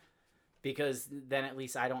 behind Yeah. because then at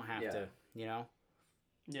least I don't have Yeah. to, you know?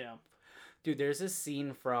 Yeah. Dude, there's this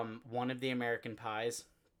scene from one of the American Pies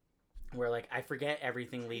where like I forget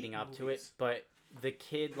everything leading up to it, movies. but the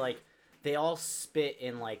kid like they all spit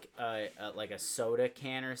in like a soda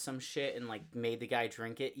can or some shit and like made the guy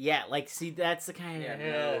drink it. Yeah, like see that's the kind Yeah,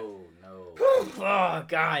 of no. Oh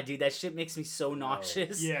god, dude, that shit makes me so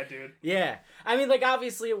nauseous. Yeah, dude. Yeah. I mean like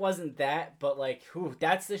obviously it wasn't that, but like whew,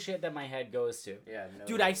 that's the shit that my head goes to. Yeah, no.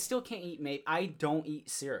 Dude, I still can't eat I don't eat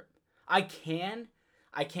syrup. I can.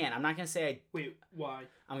 I'm not gonna say Wait, why?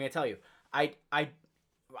 I'm gonna tell you.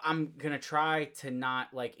 I'm gonna try to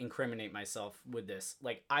not like incriminate myself with this.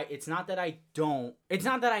 Like it's not that I don't. It's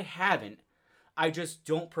not that I haven't. I just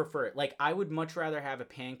don't prefer it. Like I would much rather have a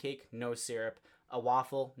pancake, no syrup, a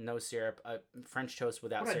waffle, no syrup, a French toast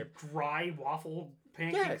without What, a syrup. dry waffle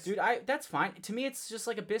Yeah, pancakes? dude, that's fine. To me, it's just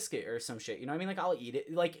like a biscuit or some shit. You know what I mean? Like I'll eat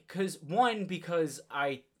it. Like because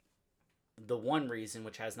the one reason,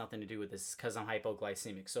 which has nothing to do with this, is because I'm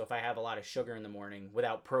hypoglycemic. So if I have a lot of sugar in the morning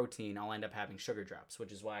without protein, I'll end up having sugar drops,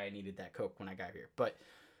 which is why I needed that Coke when I got here. But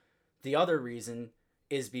the other reason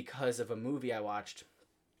is because of a movie I watched.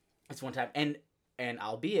 It's one time, and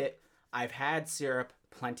albeit I've had syrup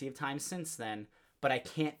plenty of times since then, but I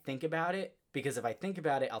can't think about it because if I think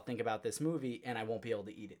about it, I'll think about this movie and I won't be able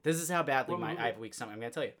to eat it. This is how badly What movie? I have weak stomach. I'm gonna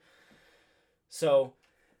tell you. So,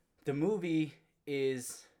 the movie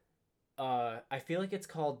is. I feel like it's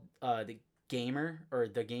called The Gamer or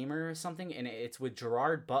something, and it's with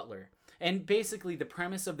Gerard Butler. And basically, the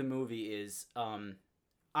premise of the movie is,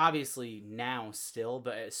 obviously now still,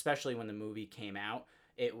 but especially when the movie came out,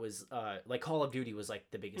 it was like Call of Duty was like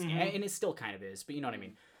the biggest game, and it still kind of is, but you know what I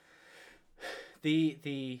mean. The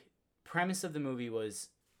premise of the movie was,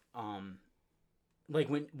 like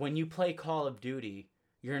when you play Call of Duty,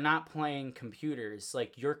 you're not playing computers.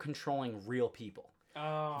 Like, you're controlling real people.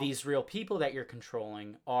 Oh. These real people that you're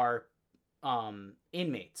controlling are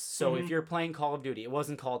inmates. So if you're playing Call of Duty, it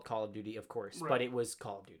wasn't called Call of Duty, of course, but it was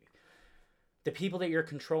Call of Duty. The people that you're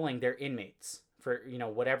controlling, they're inmates for,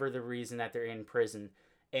 whatever the reason that they're in prison.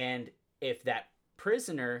 And if that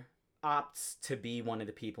prisoner opts to be one of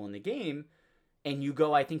the people in the game, and you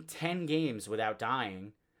go, I think, 10 games without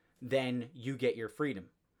dying, then you get your freedom,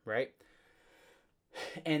 right?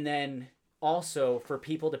 And then also, for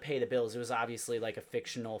people to pay the bills, it was obviously like a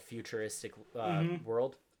fictional, futuristic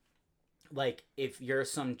world. Like, if you're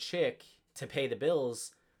some chick, to pay the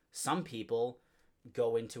bills, some people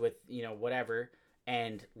go into it, whatever,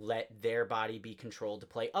 and let their body be controlled to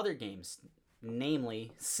play other games,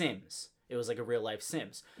 namely Sims. It was like a real life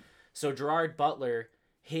Sims. So Gerard Butler,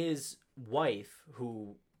 his wife,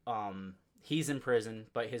 who he's in prison,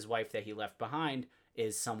 but his wife that he left behind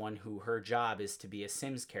is someone who her job is to be a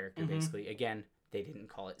Sims character, basically. Again, they didn't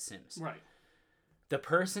call it Sims. Right. The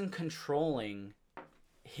person controlling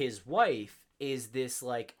his wife is this,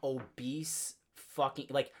 like, obese fucking,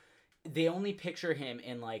 like, they only picture him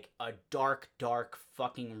in, like, a dark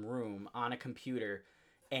fucking room on a computer,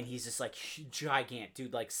 and he's just, like, gigantic,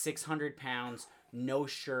 dude, like, 600 pounds, no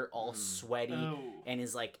shirt, all sweaty, and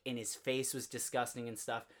his face was disgusting and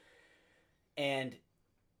stuff. And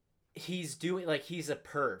he's doing, like, he's a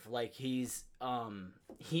perv. Like,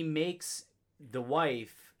 he makes the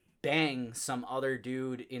wife bang some other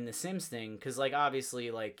dude in the Sims thing, because, like,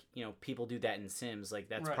 obviously, like, people do that in Sims, like,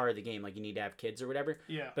 that's part of the game, like, you need to have kids or whatever.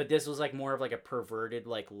 Yeah. But this was, like, more of, like, a perverted,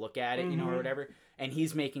 like, look at it, or whatever, and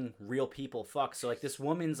he's making real people fuck. So, like, this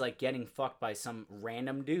woman's, like, getting fucked by some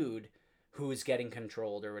random dude who's getting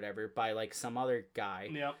controlled or whatever by, like, some other guy.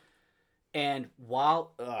 Yep. And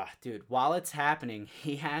while it's happening,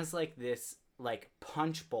 he has, like, this, like,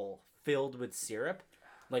 punch bowl filled with syrup,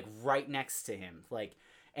 like, right next to him, like,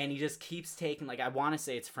 and he just keeps taking, like, I want to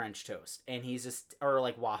say it's French toast, and he's just, or,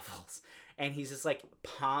 like, waffles, and he's just, like,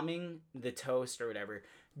 palming the toast or whatever,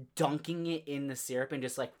 dunking it in the syrup and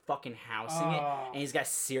just, like, fucking housing it, and he's got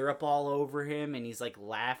syrup all over him, and he's, like,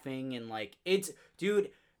 laughing, and, like, it's, dude,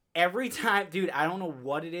 every time, dude, I don't know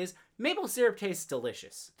what it is, maple syrup tastes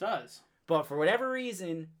delicious. It does. But for whatever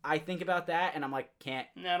reason, I think about that, and I'm like, can't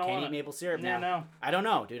eat maple syrup now. No. I don't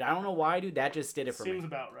know, dude. I don't know why, dude. That just did it for me. Seems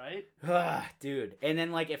about right. Dude. And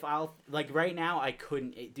then, like, if I'll, like, right now, I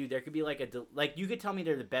couldn't, dude, there could be, like, like, you could tell me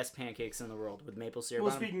they're the best pancakes in the world with maple syrup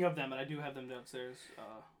Well, on them. speaking of them, and I do have them downstairs.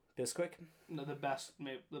 Bisquick? No, the best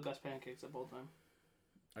pancakes of all time.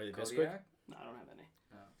 Are they Bisquick? Kodiak? No, I don't have any.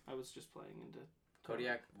 No. I was just playing into...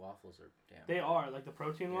 Kodiak waffles are damn. They are, like the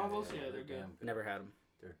protein waffles? Yeah, they're good. damn Never had them.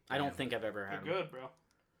 They're I don't damn think I've ever had them. They're good, bro.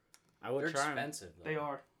 I would They're try them. expensive, though. They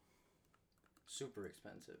are. Super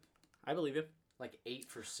expensive. I believe you. Like 8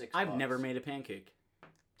 for $6. I've never made a pancake.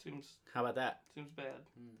 Seems How about that? bad.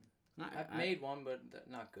 I've made one, but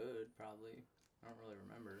not good, probably. I don't really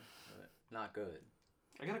remember, but not good.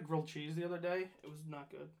 I got a grilled cheese the other day. It was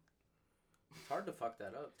not good. It's hard to fuck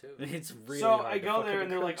that up, too. It's really So hard I to go fuck there up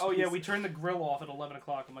and a they're like, grilled "Oh yeah, cheese. we turned the grill off at 11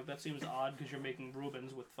 o'clock." I'm like, "That seems odd because you're making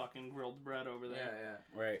Reubens with fucking grilled bread over there."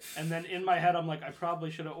 Yeah. Right. And then in my head, I'm like, I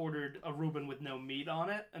probably should have ordered a Reuben with no meat on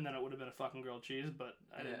it, and then it would have been a fucking grilled cheese. But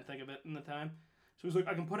I didn't think of it in the time. So he's like,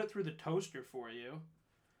 "I can put it through the toaster for you."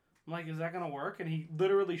 I'm like, "Is that gonna work?" And he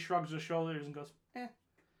literally shrugs his shoulders and goes, "Eh."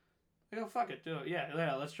 I go, "Fuck it, do it.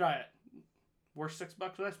 Yeah, let's try it." Worst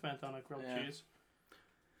 $6 that I spent on a grilled cheese.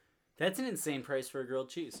 That's an insane price for a grilled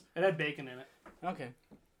cheese. It had bacon in it. Okay.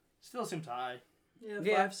 Still seems high. Yeah,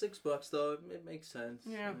 $5-6 though. It makes sense.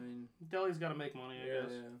 Yeah. I mean, Deli's got to make money, I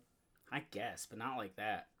guess. I guess, but not like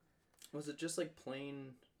that. Was it just like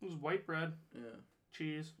plain? It was white bread, Yeah.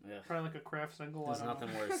 cheese, Ugh. probably like a Kraft single. There's I don't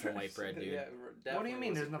nothing know. worse than white bread, dude. What do you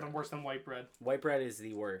mean? There's nothing worse than white bread? White bread is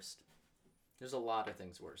the worst. There's a lot of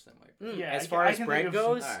things worse than white bread. Yeah, as far as can bread think of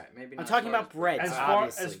goes, All right, maybe. I'm not talking as far about bread.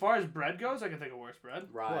 as As far as bread goes, I can think of worse bread.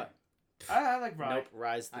 rye. What? I like rye. Nope,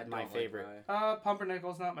 rye's I my don't favorite. Like rye.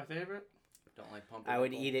 Pumpernickel's not my favorite. Don't like pumpernickel. I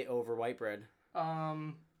would eat it over white bread. I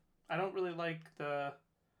don't really like the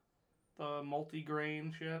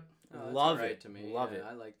multi-grain shit. Oh, that's Love alright it. to me. Love yeah, it.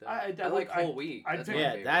 I like that. I I like like- whole wheat. I'd That's pick- my Yeah,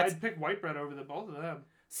 favorite. that's- I'd pick white bread over the both of them.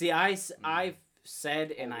 See, I've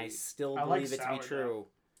said, and I still I like believe it to be sourdough. true.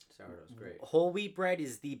 Sourdough's great. Whole wheat bread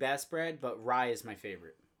is the best bread, but rye is my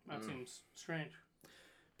favorite. That seems strange.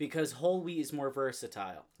 Because whole wheat is more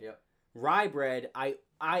versatile. Yep. Rye bread, I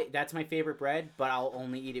that's my favorite bread, but I'll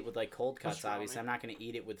only eat it with like cold cuts. Pastrami. Obviously, I'm not gonna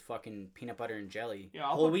eat it with fucking peanut butter and jelly. Yeah,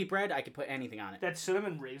 I'll whole put- wheat bread, I could put anything on it. That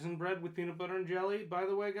cinnamon raisin bread with peanut butter and jelly, by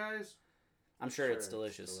the way, guys, I'm sure it's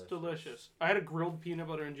delicious. delicious. I had a grilled peanut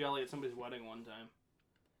butter and jelly at somebody's wedding one time.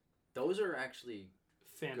 Those are actually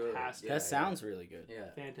Fantastic. Yeah, That sounds really good.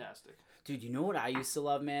 yeah. Fantastic. Dude, you know what I used to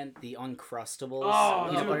love, man? The Uncrustables. Oh,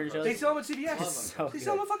 peanut butter dude. and They jelly. sell them at CVS. Love So They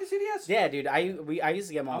sell them good. at fucking CVS. Yeah, dude. I used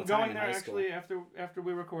to get them all I'm the time going in there high school. actually after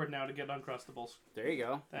we record now to get Uncrustables. There you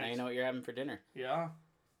go. Now Thanks. you know what you're having for dinner. Yeah.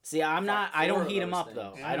 See, I'm not. I Four don't of heat them those up things.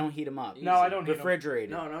 though. Yeah. I don't heat them up. No, I don't heat 'em. Refrigerated.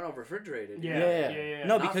 No, refrigerated. Yeah.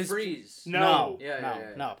 No, Not because freeze. No.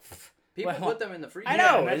 Yeah. no. People Well, put them in the freezer. I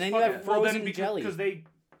know, that's and then you fucking- have frozen jelly. because they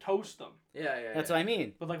toast them. Yeah. That's what I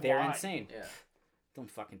mean. But, like, they're why? insane. Yeah. Don't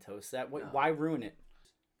fucking toast that. No. Why ruin it?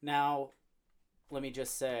 Now, let me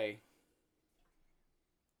just say.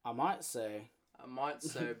 I might say.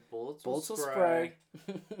 Bullets Bullets will will spray.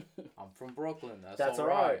 spray. I'm from Brooklyn. That's all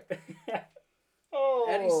alright. right. Oh.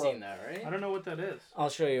 Eddie's seen that, right? I don't know what that is. I'll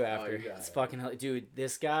show you after. you got It's it. fucking dude.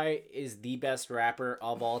 This guy is the best rapper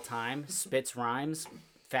of all time. Spits rhymes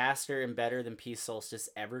faster and better than Peace Solstice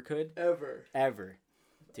ever could. Ever,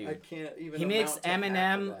 dude. I can't even. He makes amount to half of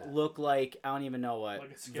Eminem that. look like I don't even know what.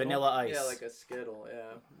 Like a Skittle? Vanilla Ice. Yeah, like a Skittle.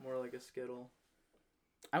 Yeah, more like a Skittle.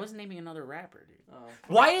 I was naming another rapper, dude. Oh.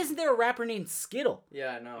 Why isn't there a rapper named Skittle?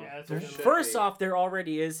 Yeah, I know. Yeah, that's There what it is. should First be. off, there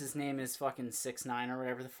already is. His name is fucking 6ix9ine or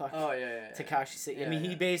whatever the fuck. Oh yeah. Takashi. I mean, Yeah, he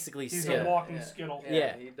yeah. basically He's Skittle. a walking Skittle.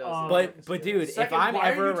 Yeah. He does. Um, look But- like a but Skittle. dude, if Second, I'm why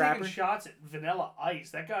ever are a you rapper- taking shots at Vanilla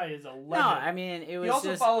Ice? That guy is a legend. No, I mean it was he also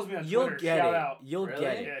just. follows me on You'll Twitter. get Shout it. out. You'll Really?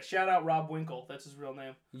 get it. Yeah, shout out Rob Winkle. That's his real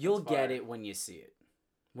name. You'll That's get fire. it when you see it.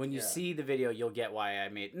 When you Yeah. see the video, you'll get why I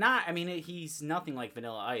made. He's nothing like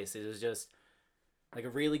Vanilla Ice. It was just like a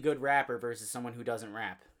really good rapper versus someone who doesn't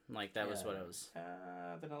rap. Like that was Yeah. what it was.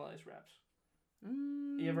 Vanilla Ice raps.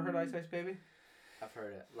 You ever heard Ice Ice Baby? I've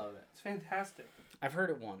heard it. Love it. It's fantastic. I've heard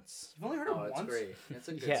it once. You've only heard Oh, it it's once? great. It's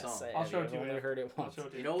a good Yes, song. I'll show it I've to you only later. heard it I'll once. show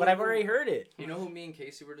it to You you. know, But I've who- already heard it. You know who me and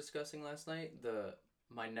Casey were discussing last night? The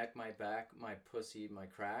my neck, my back, my pussy, my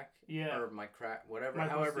crack. Yeah. Or my crack, whatever. My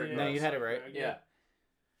however pussy, it No, goes. you had it right. Yeah.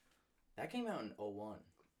 That came out in 01.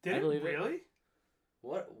 Did I it believe it. really?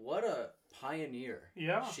 What a pioneer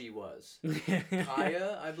Yeah. she was.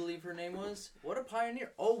 Kaya, I believe her name was. What a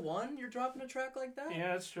pioneer. 01, you're dropping a track like that?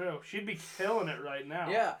 Yeah, that's true. She'd be killing it right now.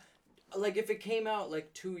 Yeah. Like if it came out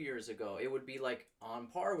like 2 years ago, it would be like on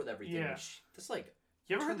par with everything. Yeah. That's like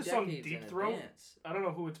You ever heard 2 the song decades Deep in Throat? advance. I don't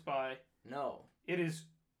know who it's by. No. It is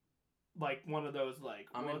like one of those like.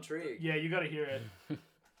 I'm what- intrigued. Yeah, you got to hear it.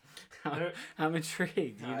 There- I'm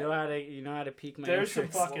intrigued. You know how to pique my There's some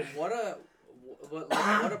interest. fucking- What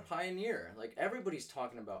a pioneer. Like everybody's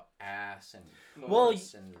talking about ass and Well,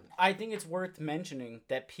 puss and I think it's worth mentioning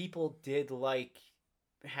that people did like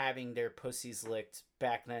having their pussies licked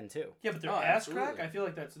back then too. Yeah, but their Oh, ass crack, absolutely. I feel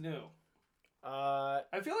like that's new. Uh,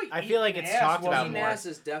 I feel like I feel like eating it's ass talked about wasn't- eating more. ass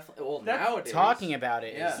is definitely That's- nowadays. talking about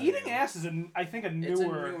it. Yeah. Is Eating new. ass is I think a It's a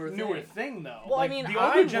newer newer thing though. Well, I Like, mean, the I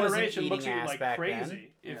older wasn't generation looks eating at you ass like back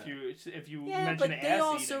crazy then. if you Yeah, mention but ass they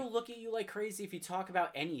also eating. look at you like crazy if you talk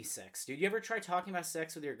about any sex, dude. You ever try talking about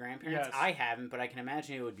sex with your grandparents? Yes. I haven't, but I can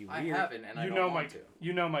imagine it would be I weird. haven't, and I You don't know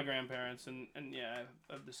want my grandparents and yeah,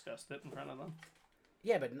 I've discussed it in front of them.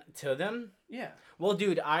 Yeah, but to them, Yeah. well,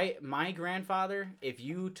 dude, my grandfather. If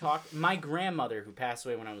you talk, my grandmother who passed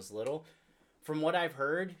away when I was little, from what I've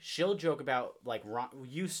heard, she'll joke about like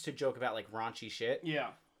used to joke about like raunchy shit.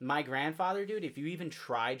 Yeah. My grandfather, dude, if you even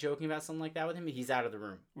try joking about something like that with him, he's out of the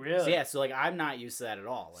room. Really? So, yeah, so like I'm not used to that at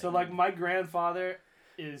all. So like my grandfather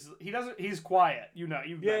he's quiet. You've met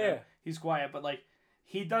Yeah. him. He's quiet, but like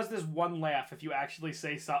he does this one laugh if you actually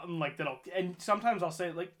say something like that'll and sometimes I'll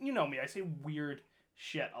say like you know me, I say weird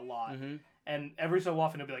shit a lot. Mhm. And every so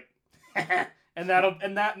often he'll be like and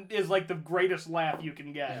that is like the greatest laugh you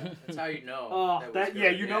can get. to. That's how you know. Oh, was that- good. yeah,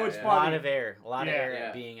 you know it's A funny. lot of air, Yeah.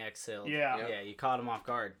 Yeah. being exhaled. Yeah. Yep. Yeah, you caught him off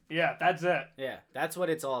guard. Yeah, that's it. Yeah, that's what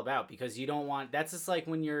it's all about because you don't want. That's just like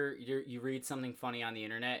when you read something funny on the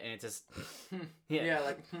internet and it just Yeah,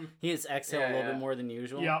 like he just exhaled Yeah, a little yeah. bit more than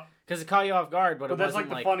usual. Yeah. because it caught you off guard, but But it that's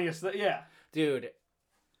wasn't like the funniest thing. Yeah. dude.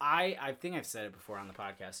 I think I've said it before on the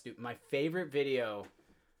podcast, dude. My favorite video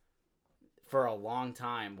for a long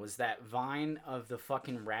time was that Vine of the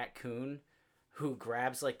fucking raccoon who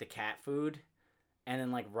grabs like the cat food and then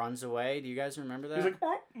like runs away. Do you guys remember that? He's like,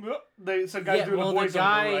 oh, some guy's doing the voiceover,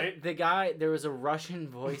 right? The guy, there was a Russian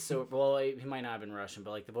voiceover. Well, he might not have been Russian,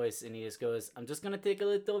 but like the voice, and he just goes, "I'm just gonna take a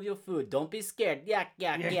little of your food. Don't be scared." Yeah.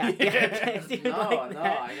 Dude, No, like no,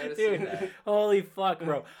 that. I gotta Dude, see that. holy fuck,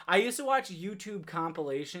 bro! I used to watch YouTube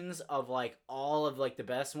compilations of like all of like the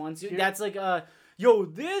best ones. Dude, that's like yo,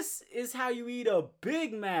 this is how you eat a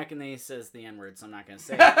Big Mac, and then he says the N word, so I'm not gonna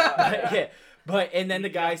say it. But and then the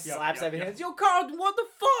guy slaps out his hands. Yo, Carl, what the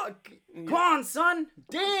fuck? Come on, son.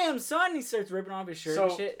 Damn, son. He starts ripping off his shirt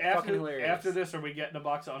and shit. Fucking hilarious. After this, are we getting a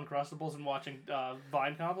box of Uncrustables and watching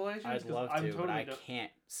Vine compilations? I'd love to, totally but I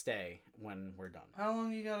can't stay when we're done. How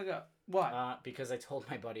long you gotta go? Why? Because I told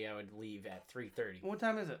my buddy I would leave at 3:30. What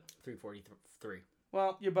time is it? 3:43.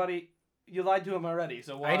 Well, your buddy, you lied to him already,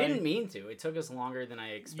 so why? I didn't mean to. It took us longer than I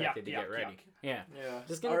expected to get ready. Yeah.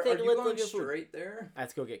 Just gonna Are take a you little going of your food. straight there?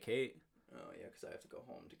 Let's go get Kate. Oh yeah, because I have to go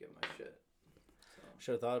home to get my shit. So.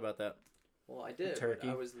 Should have thought about that. Well, I did. Turkey.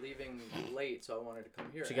 But I was leaving late, so I wanted to come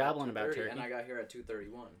here. She at gobbling about 2:30, turkey. and I got here at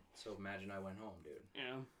 2:31. So imagine I went home, dude.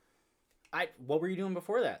 Yeah. What were you doing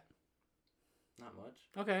before that? Not much.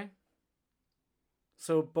 Okay.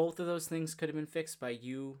 So both of those things could have been fixed by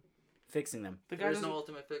you fixing them. There's no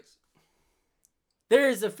ultimate fix.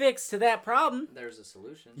 There's a fix to that problem. There's a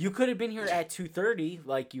solution. You could have been here at 2:30,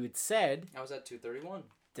 like you had said. I was at 2:31.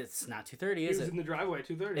 That's not 2:30, He is was it? in the driveway at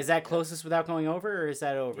 2:30. Is that closest without going over, or is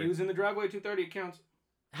that over? He was in the driveway at 2:30. It counts.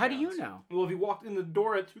 How do you know? Well, if he walked in the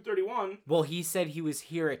door at 2:31. Well, he said he was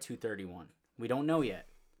here at 2:31. We don't know yet.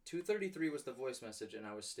 2:33 was the voice message, and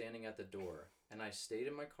I was standing at the door, and I stayed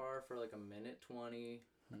in my car for like a minute 20.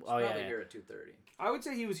 Probably here at 2:30. I would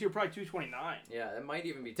say he was here probably 2:29. Yeah, it might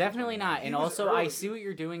even be. Definitely not. And was also, I early. see what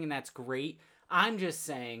you're doing, and that's great. I'm just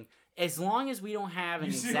saying, as long as we don't have an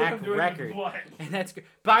You see what I'm exact doing? record, What? and that's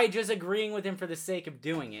by just agreeing with him for the sake of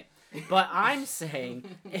doing it. But I'm saying,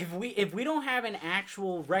 if we don't have an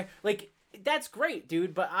actual like that's great,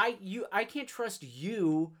 dude. But I can't trust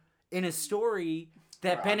you in a story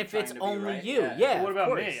that Bro, I'm benefits trying to be only right. you. Yeah. Yeah. What of about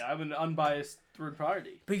course. me? I'm an unbiased third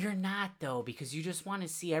party. But you're not though, because you just want to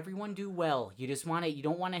see everyone do well. You just want to. You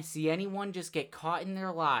don't want to see anyone just get caught in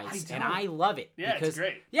their lies, and I love it. Yeah, because, it's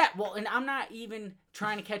great. Yeah, well, and I'm not even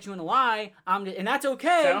trying to catch you in a lie. And that's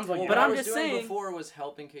okay. Sounds like Well, but what I'm I was just doing saying. before was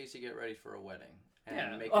helping Casey get ready for a wedding. And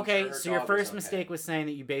Yeah. making Okay, sure her so your dog was first okay. mistake was saying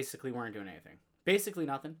that you basically weren't doing anything. Basically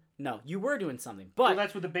nothing. No, you were doing something. But Well,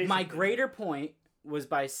 that's what the basic my thing greater point was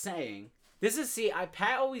by saying this is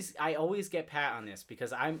I always get Pat on this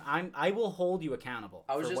because I will hold you accountable.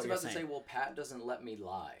 I was for just what you're about to saying. say, well, Pat doesn't let me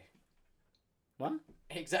lie. What?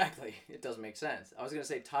 Exactly. It doesn't make sense. I was going to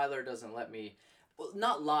say Tyler doesn't let me, well,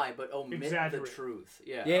 not lie, but omit Exaggerate. the truth.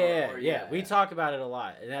 Yeah. Yeah. We talk about it a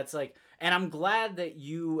lot. And that's like, and I'm glad that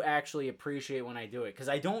you actually appreciate when I do it because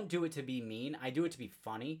I don't do it to be mean. I do it to be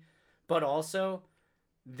funny. But also,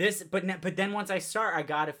 but then once I start, I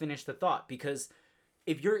got to finish the thought because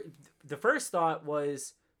the first thought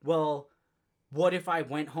was, well, what if I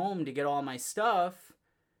went home to get all my stuff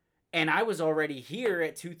and I was already here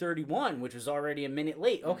at 2:31, which was already a minute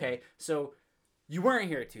late. Okay, so you weren't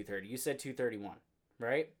here at 2:30. You said 2:31,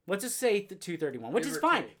 right? Let's just say 2:31, which Give is or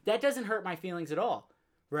fine. take. That doesn't hurt my feelings at all,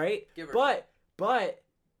 right? Give or But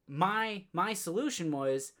my solution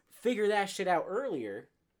was figure that shit out earlier.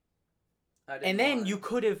 I didn't And then lie. you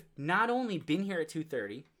could have not only been here at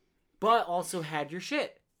 2:30, but also had your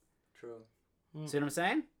shit. True. See what I'm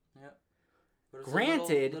saying? Yeah. But it was a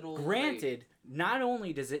Granted, little granted, not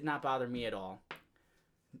only does it not bother me at all,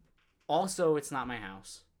 also it's not my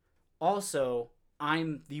house. Also,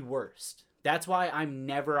 I'm the worst. That's why I'm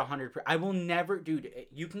never 100%. I will never, dude,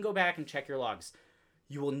 you can go back and check your logs.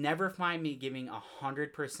 You will never find me giving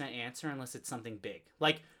 100% answer unless it's something big.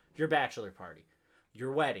 Like your bachelor party,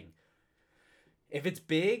 your wedding. If it's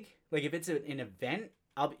big, like if it's an event,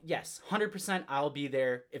 yes, 100% I'll be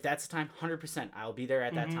there. If that's the time, 100% I'll be there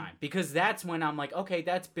at that time. Because that's when I'm like, okay,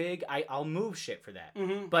 that's big. I'll move shit for that.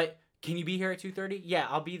 Mm-hmm. But can you be here at 2:30? Yeah,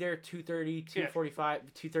 I'll be there 2:30, 2:45,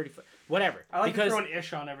 2:35, whatever. I like because, to throw an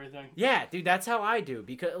ish on everything. yeah, dude, that's how I do.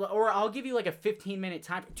 Or I'll give you like a 15-minute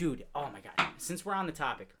time. Dude, oh my God. Since we're on the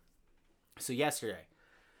topic. So yesterday,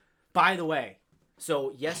 by the way,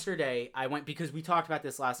 I went, because we talked about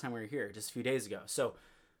this last time we were here, just a few days ago. So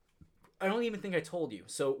I don't even think I told you.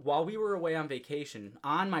 So while we were away on vacation,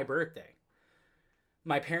 on my birthday,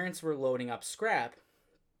 my parents were loading up scrap,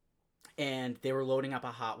 and they were loading up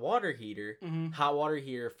a hot water heater. Mm-hmm. Hot water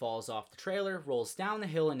heater falls off the trailer, rolls down the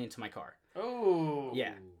hill, and into my car. Oh.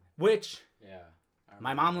 Yeah. Which, Yeah.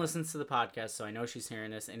 my mom listens to the podcast, so I know she's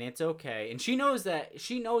hearing this, and it's okay. And she knows that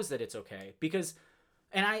it's okay, because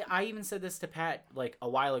And I even said this to Pat like a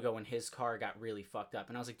while ago when his car got really fucked up,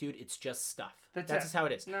 and I was like, dude, it's just stuff. That's just how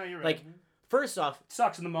it is. No, you're right. Like, first off, it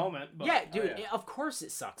sucks in the moment. But... yeah, dude. Of course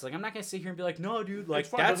it sucks. Like, I'm not gonna sit here and be like, no, dude, like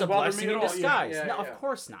fine, that's a doesn't bother me blessing at in all. disguise. Yeah, No, yeah. of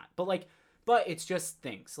course not. But it's just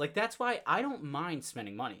things. Like, that's why I don't mind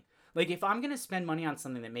spending money. Like, if I'm gonna spend money on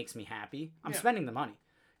something that makes me happy, I'm spending the money.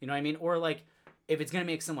 You know what I mean? Or like, if it's gonna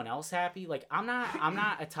make someone else happy, like I'm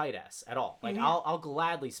not a tight ass at all. Like, I'll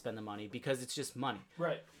gladly spend the money because it's just money.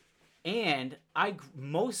 Right. And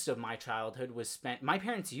most of my childhood was spent. My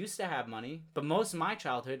parents used to have money, but most of my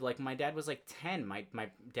childhood, like my dad was like 10. My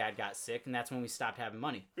dad got sick, and that's when we stopped having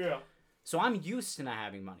money. Yeah. So I'm used to not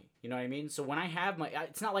having money. You know what I mean? So when I have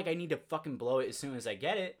it's not like I need to fucking blow it as soon as I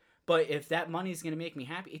get it. But if that money's gonna make me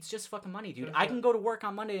happy, it's just fucking money, dude. I can go to work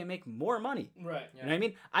on Monday and make more money. Right. You know what I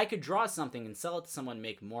mean? I could draw something and sell it to someone and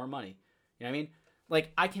make more money. You know what I mean?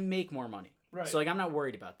 Like, I can make more money. Right. So, like, I'm not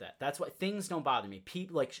worried about that. That's why things don't bother me.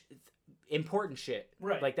 People, like, important shit.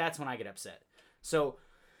 Right. Like, that's when I get upset. So,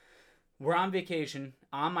 we're on vacation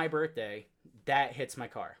on my birthday. That hits my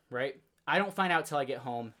car, right? I don't find out till I get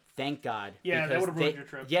home. Thank God. Yeah, that because would have ruined your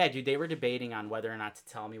trip. Yeah, dude, they were debating on whether or not to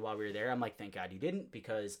tell me while we were there. I'm like, thank God you didn't,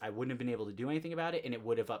 because I wouldn't have been able to do anything about it, and it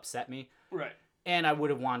would have upset me. Right. And I would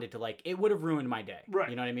have wanted to, like, it would have ruined my day. Right.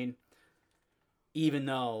 You know what I mean? Even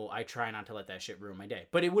though I try not to let that shit ruin my day.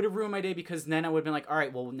 But it would have ruined my day because then I would have been like, all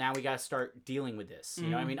right, well, now we got to start dealing with this. You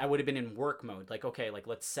know what I mean? I would have been in work mode. Like, okay, like,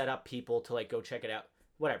 let's set up people to, like, go check it out.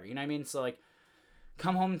 Whatever. You know what I mean? So, like,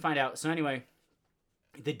 come home and find out. So, anyway,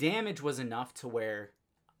 the damage was enough to where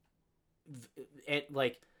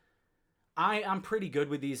I'm pretty good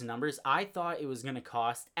with these numbers. I thought it was going to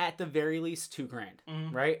cost at the very least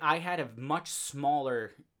 $2,000, right? I had a much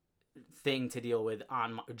smaller thing to deal with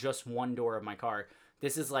on just one door of my car.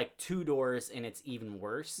 This is like 2 doors and it's even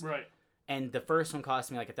worse. Right. And the first one cost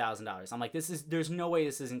me like $1,000. I'm like, there's no way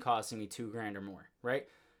this isn't costing me $2,000 or more, right?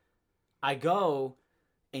 I go,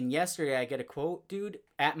 and yesterday I get a quote, dude,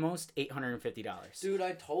 at most $850. Dude,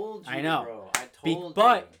 I told you, I know. bro. I told you.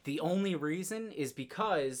 But the only reason is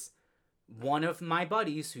because one of my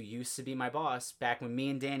buddies who used to be my boss back when me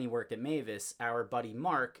and Danny worked at Mavis, our buddy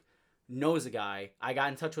Mark, knows a guy. I got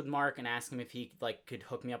in touch with Mark and asked him if he could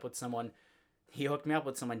hook me up with someone. He hooked me up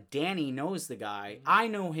with someone. Danny knows the guy. I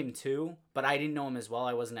know him too, but I didn't know him as well.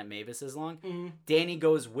 I wasn't at Mavis as long. Danny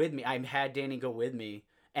goes with me. I had Danny go with me,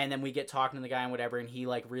 and then we get talking to the guy and whatever, and he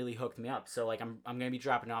like really hooked me up. So like I'm gonna be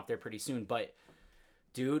dropping off there pretty soon. But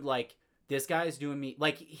dude, like this guy's doing me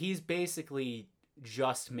like he's basically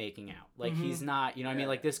just making out. Like he's not, you know what I mean?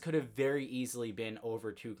 Like this could have very easily been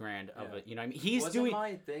over $2,000 of it. You know what I mean? He's Wasn't doing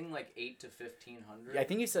my thing like 8 to 1,500? I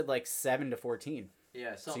think you said like 7 to 14.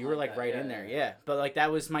 Yeah, So you were like that. right in there. Yeah. But like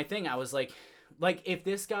that was my thing. I was like if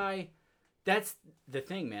this guy, that's the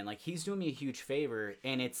thing, man. Like he's doing me a huge favor,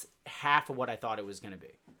 and it's half of what I thought it was going to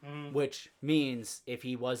be. Which means if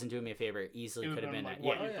he wasn't doing me a favor, it easily could have been like that.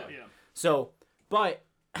 what Yeah. you thought, yeah. So, but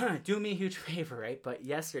do me a huge favor, right? But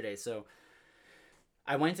yesterday, so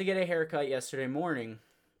I went to get a haircut yesterday morning,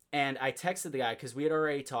 and I texted the guy because we had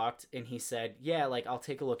already talked, and he said, yeah, like I'll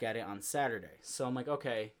take a look at it on Saturday. So I'm like,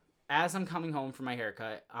 okay. As I'm coming home from my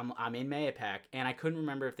haircut, I'm in Mayapack, and I couldn't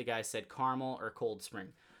remember if the guy said Carmel or Cold Spring.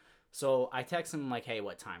 So I text him like, hey,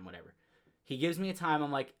 what time, whatever. He gives me a time.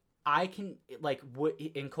 I'm like, I can, like,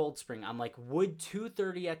 in Cold Spring, I'm like, would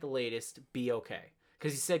 2:30 at the latest be okay?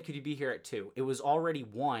 Because he said, could you be here at 2? It was already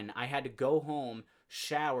 1. I had to go home,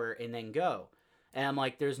 shower, and then go. And I'm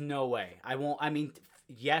like, there's no way. I won't, I mean,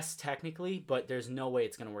 yes, technically, but there's no way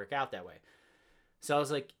it's going to work out that way. So I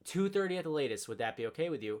was like, 2:30 at the latest, would that be okay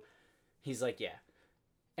with you? He's like, yeah.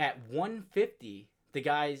 At 1:50, the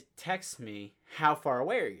guy texts me, how far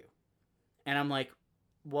away are you? And I'm like,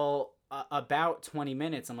 well, about 20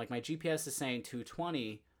 minutes. I'm like, my GPS is saying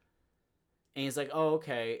 2:20. And he's like, oh,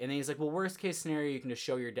 okay. And then he's like, well, worst case scenario, you can just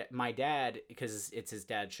show my dad, because it's his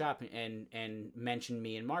dad's shop, and mention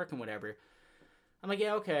me and Mark and whatever. I'm like,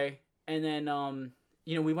 yeah, okay. And then,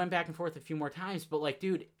 you know, we went back and forth a few more times, but like,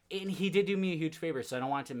 dude, and he did do me a huge favor, so I don't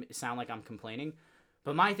want it to sound like I'm complaining.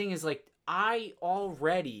 But my thing is, like, I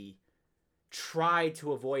already tried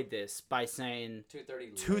to avoid this by saying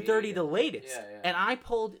 2:30 the latest. Yeah. And I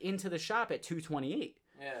pulled into the shop at 2:28.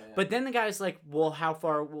 Yeah. But then the guy's like, well, how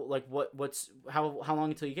far, like, how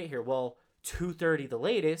long until you get here? Well, 2:30 the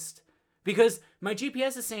latest, because my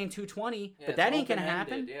GPS is saying 2:20, but that ain't gonna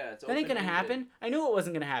happen. Yeah, it's that ain't gonna open-ended. happen. I knew it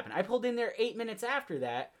wasn't gonna happen. I pulled in there 8 minutes after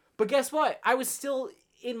that, but guess what? I was still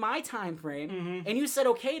in my time frame, and you said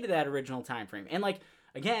okay to that original time frame. And like,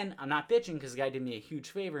 again, I'm not bitching because the guy did me a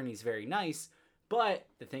huge favor and he's very nice. But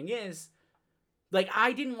the thing is, like,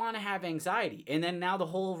 I didn't want to have anxiety. And then now the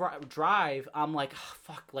whole drive, I'm like, oh,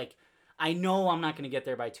 fuck, like, I know I'm not going to get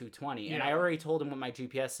there by 2:20. And I already told him what my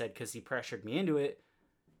GPS said because he pressured me into it.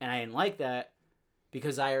 And I didn't like that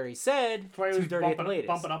because I already said 2:30 at the latest.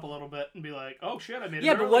 Bump it up a little bit and be like, oh, shit, I made it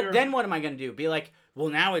Yeah, but earlier. what am I going to do? Be like, well,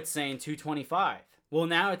 now it's saying 2:25. Well,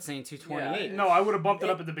 now it's saying 2:28. Yeah, no, I would have bumped it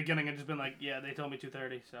up at the beginning and just been like, yeah, they told me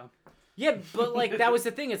 2:30, so. Yeah, but like that was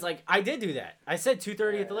the thing. It's like I did do that. I said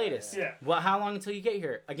 2:30 at the latest. Yeah. Well, how long until you get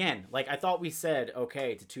here? Again, like I thought we said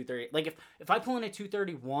okay to 2:30. Like if I pull in at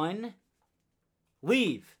 2:31,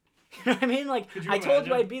 leave. You know what I mean? Like I told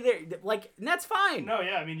you I'd be there. Like and that's fine. No,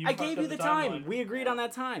 yeah, I mean I gave you the time. We agreed on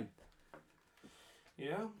that time.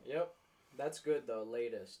 Yeah. Yep. That's good though.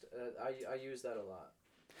 Latest. I use that a lot.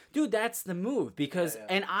 Dude, that's the move because Yeah.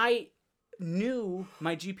 and I knew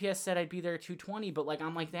my GPS said I'd be there at 2:20, but like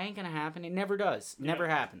I'm like that ain't gonna happen. It never does. Never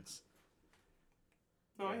happens.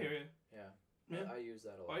 No, I hear you. Yeah. I use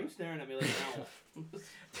that a lot. Why are you staring at me like an owl?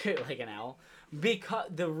 Dude, like an owl. Because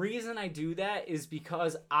the reason I do that is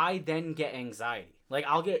because I then get anxiety. Like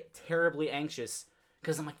I'll get terribly anxious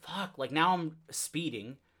because I'm like, fuck. Like now I'm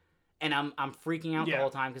speeding, and I'm freaking out the whole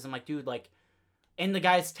time because I'm like, dude, like, and the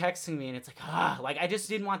guy's texting me and it's like, like I just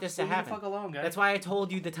didn't want this to happen. Leave the fuck alone, guys. That's why I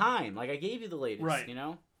told you the time. Like I gave you the latest. Right. You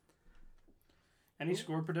know. Any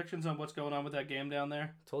score predictions on what's going on with that game down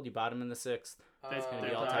there? Told you bottom in the 6th. It's gonna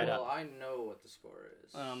be all tied up. Well, I know what the score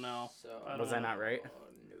is. I don't know. So, Was I not right? No.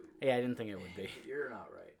 Yeah, I didn't think it would be. You're not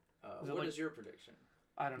right. What is your prediction?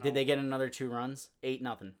 I don't know. Did they get another 2 runs?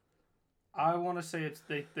 8-0. I want to say it's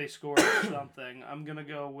they scored something. I'm gonna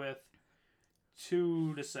go with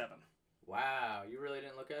 2-7. Wow, you really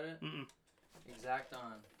didn't look at it? Mm-mm. Exact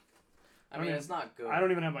on. I mean, mean, it's not good. I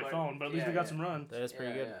don't even have my phone, but at least we got yeah. some runs. That is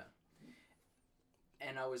pretty good. Yeah.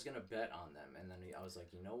 And I was gonna bet on them, and then I was like,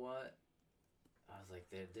 you know what? I was like,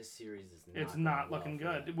 this series is not. It's not going looking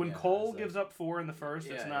well good. When Cole gives up 4 in the first,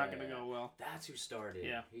 it's Yeah, not yeah, going to yeah. go well. That's who started.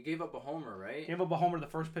 Yeah. He gave up a homer, right? Gave up a homer the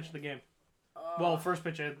first pitch of the game. Well, first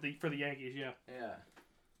pitch for the Yankees, yeah. Yeah.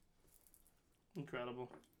 Incredible.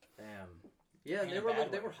 Damn. Yeah, In they a were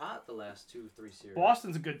bad way. hot the last 2-3 series.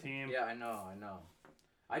 Boston's a good team. Yeah, I know.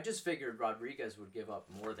 I just figured Rodriguez would give up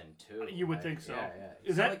more than 2. You would think so. Yeah.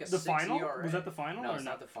 Is got that like a the 6 final? ERA. Was that the final No, or it's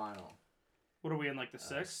not? not the final. What are we in, like the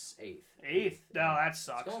 6th? 8th. 8th? No, that It's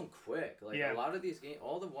sucks. going quick. Like Yeah. a lot of these games,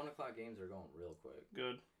 all the 1:00 games are going real quick.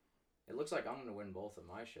 Good. It looks like I'm gonna win both of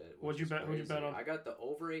my shit. What'd you bet on? I got the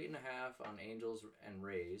over 8.5 on Angels and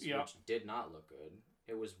Rays, Yeah. which did not look good.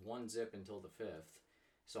 It was 1-0 until the 5th,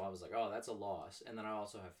 so I was like, oh, that's a loss. And then I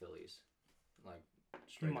also have Phillies, like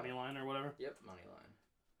straight Money up. line or whatever. Yep, money line,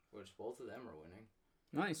 which both of them are winning.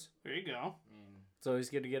 Nice. There you go. I mean, It's always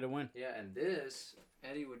good to get a win. yeah, and this.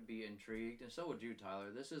 Eddie would be intrigued, and so would you,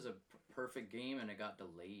 Tyler. This is a perfect game, and it got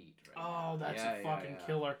delayed. Right Oh, now. that's Yeah, a yeah, fucking yeah.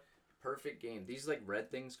 killer. Perfect game. These like red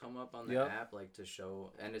things come up on the Yep. app like to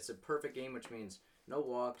show, and it's a perfect game, which means no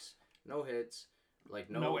walks, no hits, like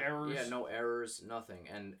No errors. Yeah, no errors, nothing,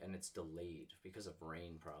 and it's delayed because of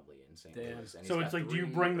rain probably in St. Damn. Louis. And So he's it's got like, do you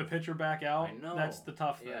 3 bring the pitcher back out? I know. That's the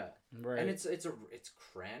tough thing. Yeah, Right. and it's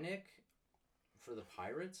Kranick for the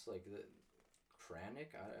Pirates, like the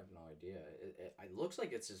Kranick. I have no idea. It looks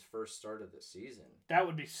like it's his first start of the season, That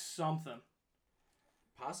would be something.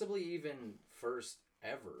 possibly even first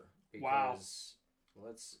ever. Wow.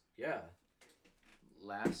 Because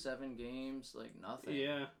Last 7 games, like nothing.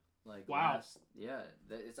 Yeah. Like Wow.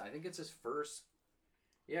 I think it's his first,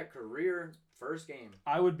 career first game.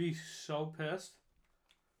 I would be so pissed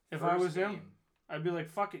if I First was him. game. I'd be like,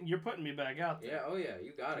 "Fuck it, you're putting me back out there." Yeah, oh yeah,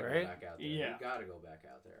 you gotta Right? go back out there. Yeah. You gotta go back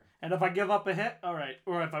out there. And if I give up a hit, all right.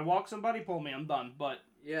 Or if I walk somebody, pull me. I'm done. But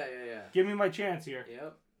Yeah. give me my chance here.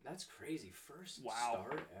 Yep. That's crazy. First Wow.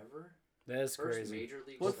 start ever. That is First crazy. major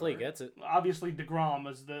league Hopefully he start. gets it. Obviously, DeGrom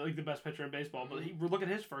is the best pitcher in baseball. But Mhm. look at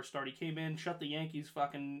his first start. He came in, shut the Yankees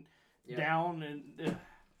fucking Yeah. down, and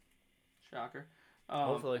shocker.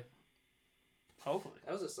 Hopefully. Hopefully.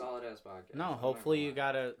 That was a solid ass podcast. No, I'm not hopefully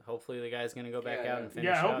gonna lie. hopefully the guy's gonna go back Yeah, out yeah. and finish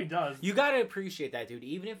Yeah, I hope up. he does. You gotta appreciate that, dude.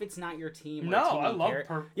 Even if it's not your team. Or a No, team I you love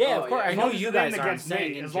care. Yeah, Oh, of course. yeah. I As know long as you it guys ain't are. I'm against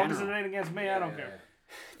saying me. in As long as it general. ain't against me, I don't care.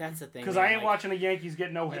 That's the thing. Because man, I ain't like, watching the Yankees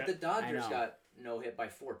get no Like hit. the Dodgers know. got no hit by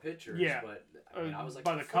 4 pitchers. Yeah. But I mean, I was like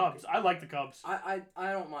by the fuck Cubs. it. I like the Cubs. I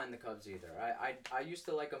don't mind the Cubs either. I used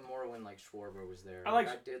to like them more when like Schwarber was there.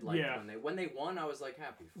 I did like yeah. when they won. I was like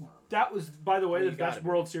happy for them. That was, by the way, Well, the you gotta best be.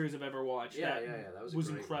 World Series I've ever watched. Yeah, That that was was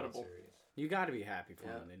a great incredible. World Series. You gotta be happy for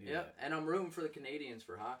Yeah, them to do yep. And I'm rooting for the Canadians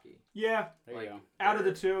for hockey. Yeah, that. There Like, you go. out of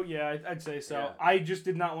the two, yeah, I'd say so. Yeah. I just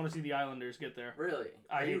did not want to see the Islanders get there. Really?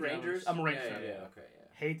 I Are hate you the Rangers? Islanders. I'm a Rangers yeah, fan. yeah, okay, yeah.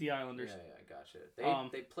 Hate the Islanders. Yeah, Gotcha.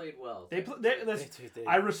 They played well.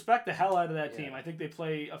 I respect the hell out of that team. Yeah. I think they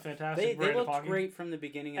play a fantastic They brand of looked hockey. great from the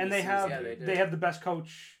beginning of And the they season. have Yeah, they have the best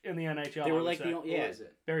coach in the NHL. They were I would like say. the Who yeah. is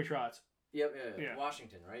it? Barry Trotz. Yep, yeah. Yeah.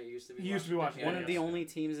 Washington, right? It used to be. He used to be Washington, One yeah, of the yes. only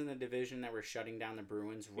teams in the division that were shutting down the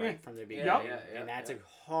Bruins right from the beginning. Yep. And that's a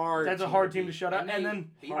hard. That's a hard team beat. to shut out. And And they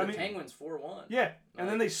then beat I the mean, Penguins 4-1. yeah, and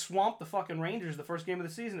then Like- they swamped the fucking Rangers the first game of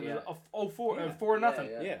the season. It was a 4 Yeah.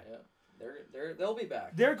 4-0. Yeah. They'll be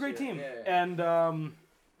back. They're a great Yeah, team. yeah. And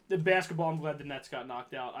the basketball, I'm glad the Nets got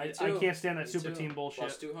knocked out. I too. can't stand that Me super too. team bullshit.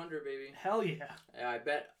 Plus 200, baby. Hell yeah. Yeah, I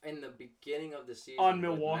bet in the beginning of the season On with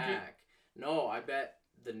Milwaukee? Mac, no, I bet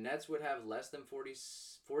the Nets would have less than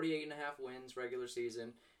 48 and a half wins regular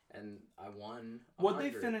season, and I won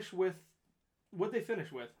 100. What'd they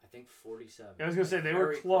finish with? I think 47. I was gonna say, they were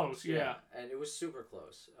Very close, yeah. And it was super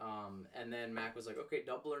close. And then Mac was like, okay,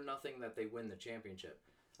 double or nothing that they win the championship.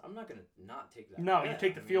 I'm not gonna not take that. No, you bet.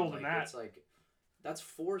 take the field in like, that. It's like that's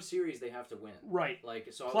 4 series they have to win. Right. Like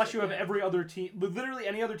so. I was Plus, like, you have yeah. every other team, literally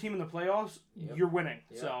any other team in the playoffs, Yep. you're winning.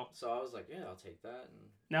 Yeah. So I was like, yeah, I'll take that. And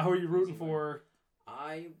now, who are you rooting Easy for?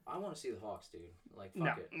 I want to see the Hawks, dude. Like fuck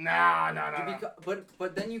No, it. no.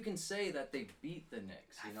 But then you can say that they beat the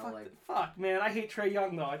Knicks. You know, Fuck, man, I hate Trey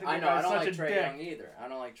Young though. I think I that know I guy's don't such like a Trey dick. Young either. I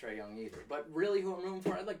don't like Trey Young either. But really, who I'm rooting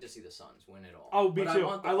for? I'd like to see the Suns win it all. Oh, me But too.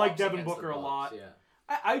 want the I like Hawks Devin against Booker the a lot. Bucks,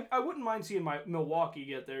 Yeah. I wouldn't mind seeing my Milwaukee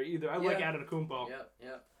get there either. I like Yeah. Antetokounmpo. Yeah.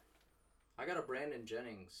 I got a Brandon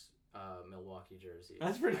Jennings Milwaukee jersey.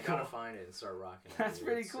 That's pretty I gotta cool. find it and start rocking it. That's dude.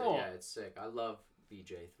 pretty It's, cool. Yeah, it's sick. I love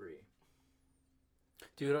BJ3.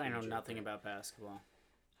 Dude, I know nothing about basketball.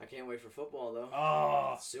 I can't wait for football though.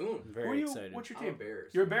 Oh, Soon. I'm very who are you? excited. What's your I'm a team?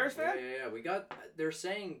 Bears. You're a Bears fan? Yeah. We got. They're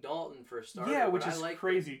saying Dalton for a starter. Yeah, which but is I like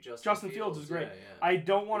crazy. Justin Fields is great. Yeah. I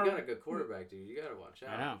don't want You got to. a good quarterback, dude. You gotta watch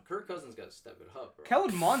out. I know. Kirk Cousins got to step it up, bro.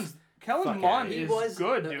 Kellen Mond He is was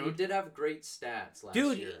good, He dude. did have great stats last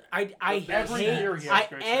Dude, year. I Every hate year he has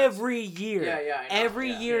great stats. every year. Yeah, I know. Every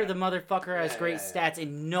Yeah, year yeah. the motherfucker has Yeah, great yeah. stats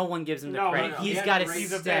and no one gives him the No, credit. no, He He's had got to great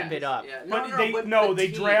step stats. it up. Yeah. But the they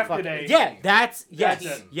team. drafted Fucking- a. Yeah, that's The yes,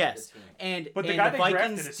 team. yes. The team. And But the and guy the they Vikings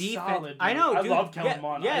drafted is defense. solid. I know, I dude. love Kellen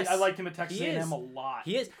Mond. Yes, I liked him at Texas he A&M is. a lot.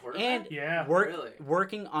 He is, Quarterback? and Yeah. Really?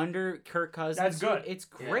 working under Kirk Cousins. That's good. Dude, it's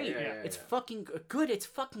Yeah, great. yeah, It's yeah. fucking good. It's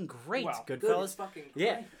fucking great. Wow. Good Good, fellas. it's fucking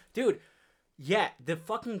Yeah, great. dude. Yeah, the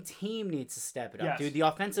fucking team needs to step it up, Yes. dude. The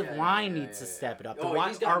offensive Yeah, line yeah, needs to yeah. step it up. Oh, The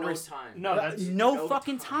he's got no res- time. No, that's no no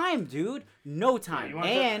fucking time, dude. No time. you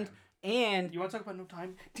wanna and You want to talk about no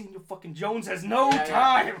time? Daniel fucking Jones has no Yeah, yeah.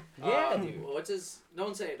 time. Yeah, dude. What's his?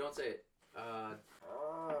 Don't say it. Don't say it.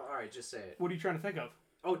 All right, just say it. What are you trying to think of?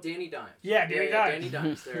 Oh, Danny Dimes. Yeah, Danny Dimes. Danny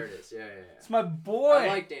Dimes. There it is. Yeah. It's my boy. I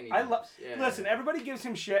like Danny I Dimes. love. Yeah, Listen, yeah. everybody gives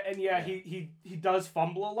him shit, and yeah, Yeah. he does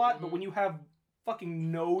fumble a lot. But Mhm. when you have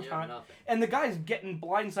fucking no You have time, nothing. and the guy's getting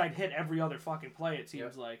blindside hit every other fucking play, it seems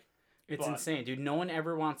Yep. like. it's But- insane, dude. No one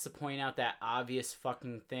ever wants to point out that obvious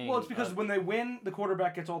fucking thing. Well, it's because of- when they win, the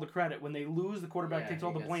quarterback gets all the credit. When they lose, the quarterback Yeah, takes he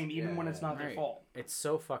all the gets- blame, even yeah, when it's yeah. not their Right. fault. it's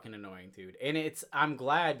so fucking annoying, dude. And I'm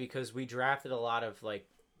glad because we drafted a lot of like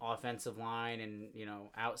offensive line and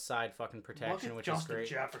outside fucking protection, Look at which Justin is great.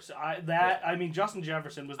 Jefferson. I mean, Justin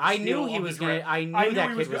Jefferson was. The I steal knew he of the was gonna. draft. I knew I knew that he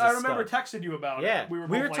kid was. was. I a remember stud. texting you about Yeah, it. we were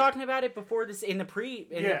both like, talking about it before this in the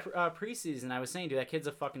Yeah. preseason. I was saying, dude, that kid's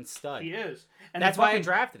a fucking stud. He is. And That's the why I fucking-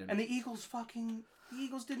 drafted him. And the Eagles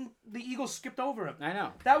skipped over him. I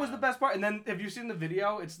know. That was the best part. And then, have you seen the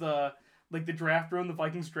video? It's the draft room, the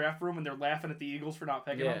Vikings draft room, and they're laughing at the Eagles for not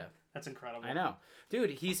picking Yeah. him. That's incredible. I know, dude.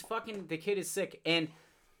 He's fucking. The kid is sick, and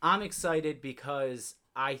I'm excited because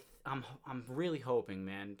I'm really hoping,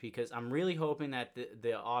 man, because I'm really hoping that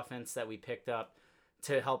the offense that we picked up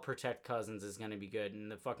to help protect Cousins is gonna be good,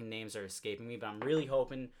 and the fucking names are escaping me, but I'm really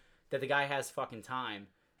hoping that the guy has fucking time.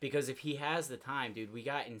 Because if he has the time, dude, we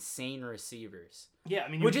got insane receivers. Yeah, I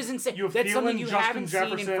mean, Which is insane. You have That's Thielen, something you Justin haven't seen in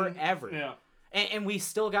Jefferson. forever. Yeah. And we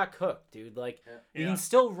still got cooked, dude. Like, you Yeah. can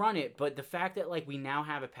still run it, but the fact that, like, we now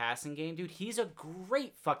have a passing game, dude, he's a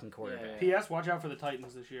great fucking quarterback. P.S. Watch out for the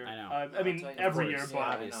Titans this year. I know. I mean, Titans, every of year, course, but yeah,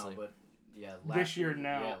 I obviously. know, but yeah, This year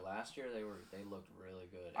now. Yeah, last year they looked really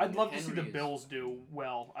good. I'd And love to see the Henry is- Bills do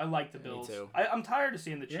well. I like the Me Bills. too. I'm tired of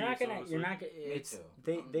seeing the Chiefs. You're not gonna. honestly. You're not gonna. Me It's too.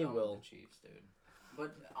 they. I'm They done with will. the Chiefs, dude.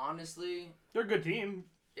 But honestly, They're a good team.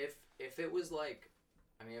 If it was like,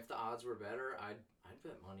 I mean, if the odds were better, I'd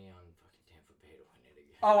bet money on fucking Tampa Bay to win it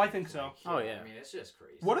again. Oh, I think so. Like, Oh, yeah. I mean, it's just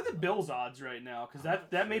crazy. What are the Bills' odds right now? Because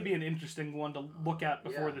that may Sure. be an interesting one to look at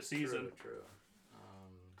before Yeah, the season. True.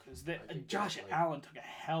 Because I think Josh that's, like- Allen took a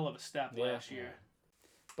hell of a step Yeah. last year.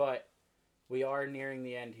 But we are nearing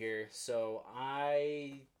the end here, so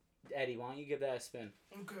Eddie, why don't you give that a spin?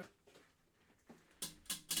 Okay.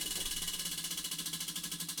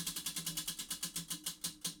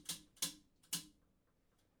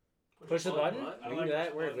 Push the button? What? I We can like do push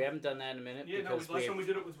that. the We button. haven't done that in a minute. Yeah, no, because last time we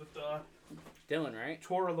did it was with Dylan, right?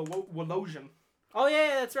 Tora Wolosian. Oh,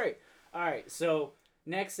 yeah, that's right. All right, so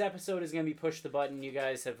next episode is going to be Push the Button. You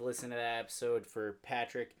guys have listened to that episode for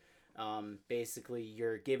Patrick. Basically,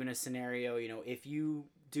 you're given a scenario. You know, if you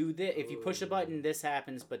do this, if you push a button, this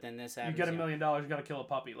happens, but then this You happens. get $1 million, you gotta kill a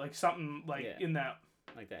puppy. Like something like Yeah. in that.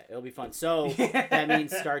 Like that. It'll be fun. So that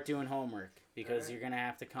means start doing homework because Alright. you're going to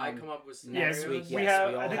have to come. I come up with Next scenarios. week, we yes, have.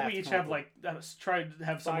 we all I think have we to each come have up like try to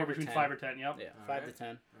have somewhere 5 or between 10. 5 or 10. Yep. Yeah, All 5 to right. 10.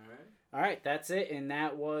 Alright. All right, that's it, and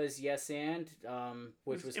that was Yes and,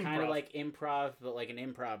 which It's was kind of improv. like improv, but like an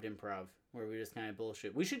improv, where we just kind of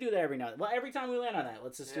bullshit. We should do that every now. Well, every time we land on that,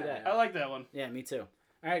 let's just do Yeah, that. I like that one. Yeah, me too.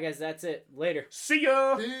 All right, guys, that's it. Later. See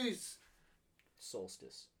ya. Peace.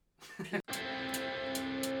 Solstice.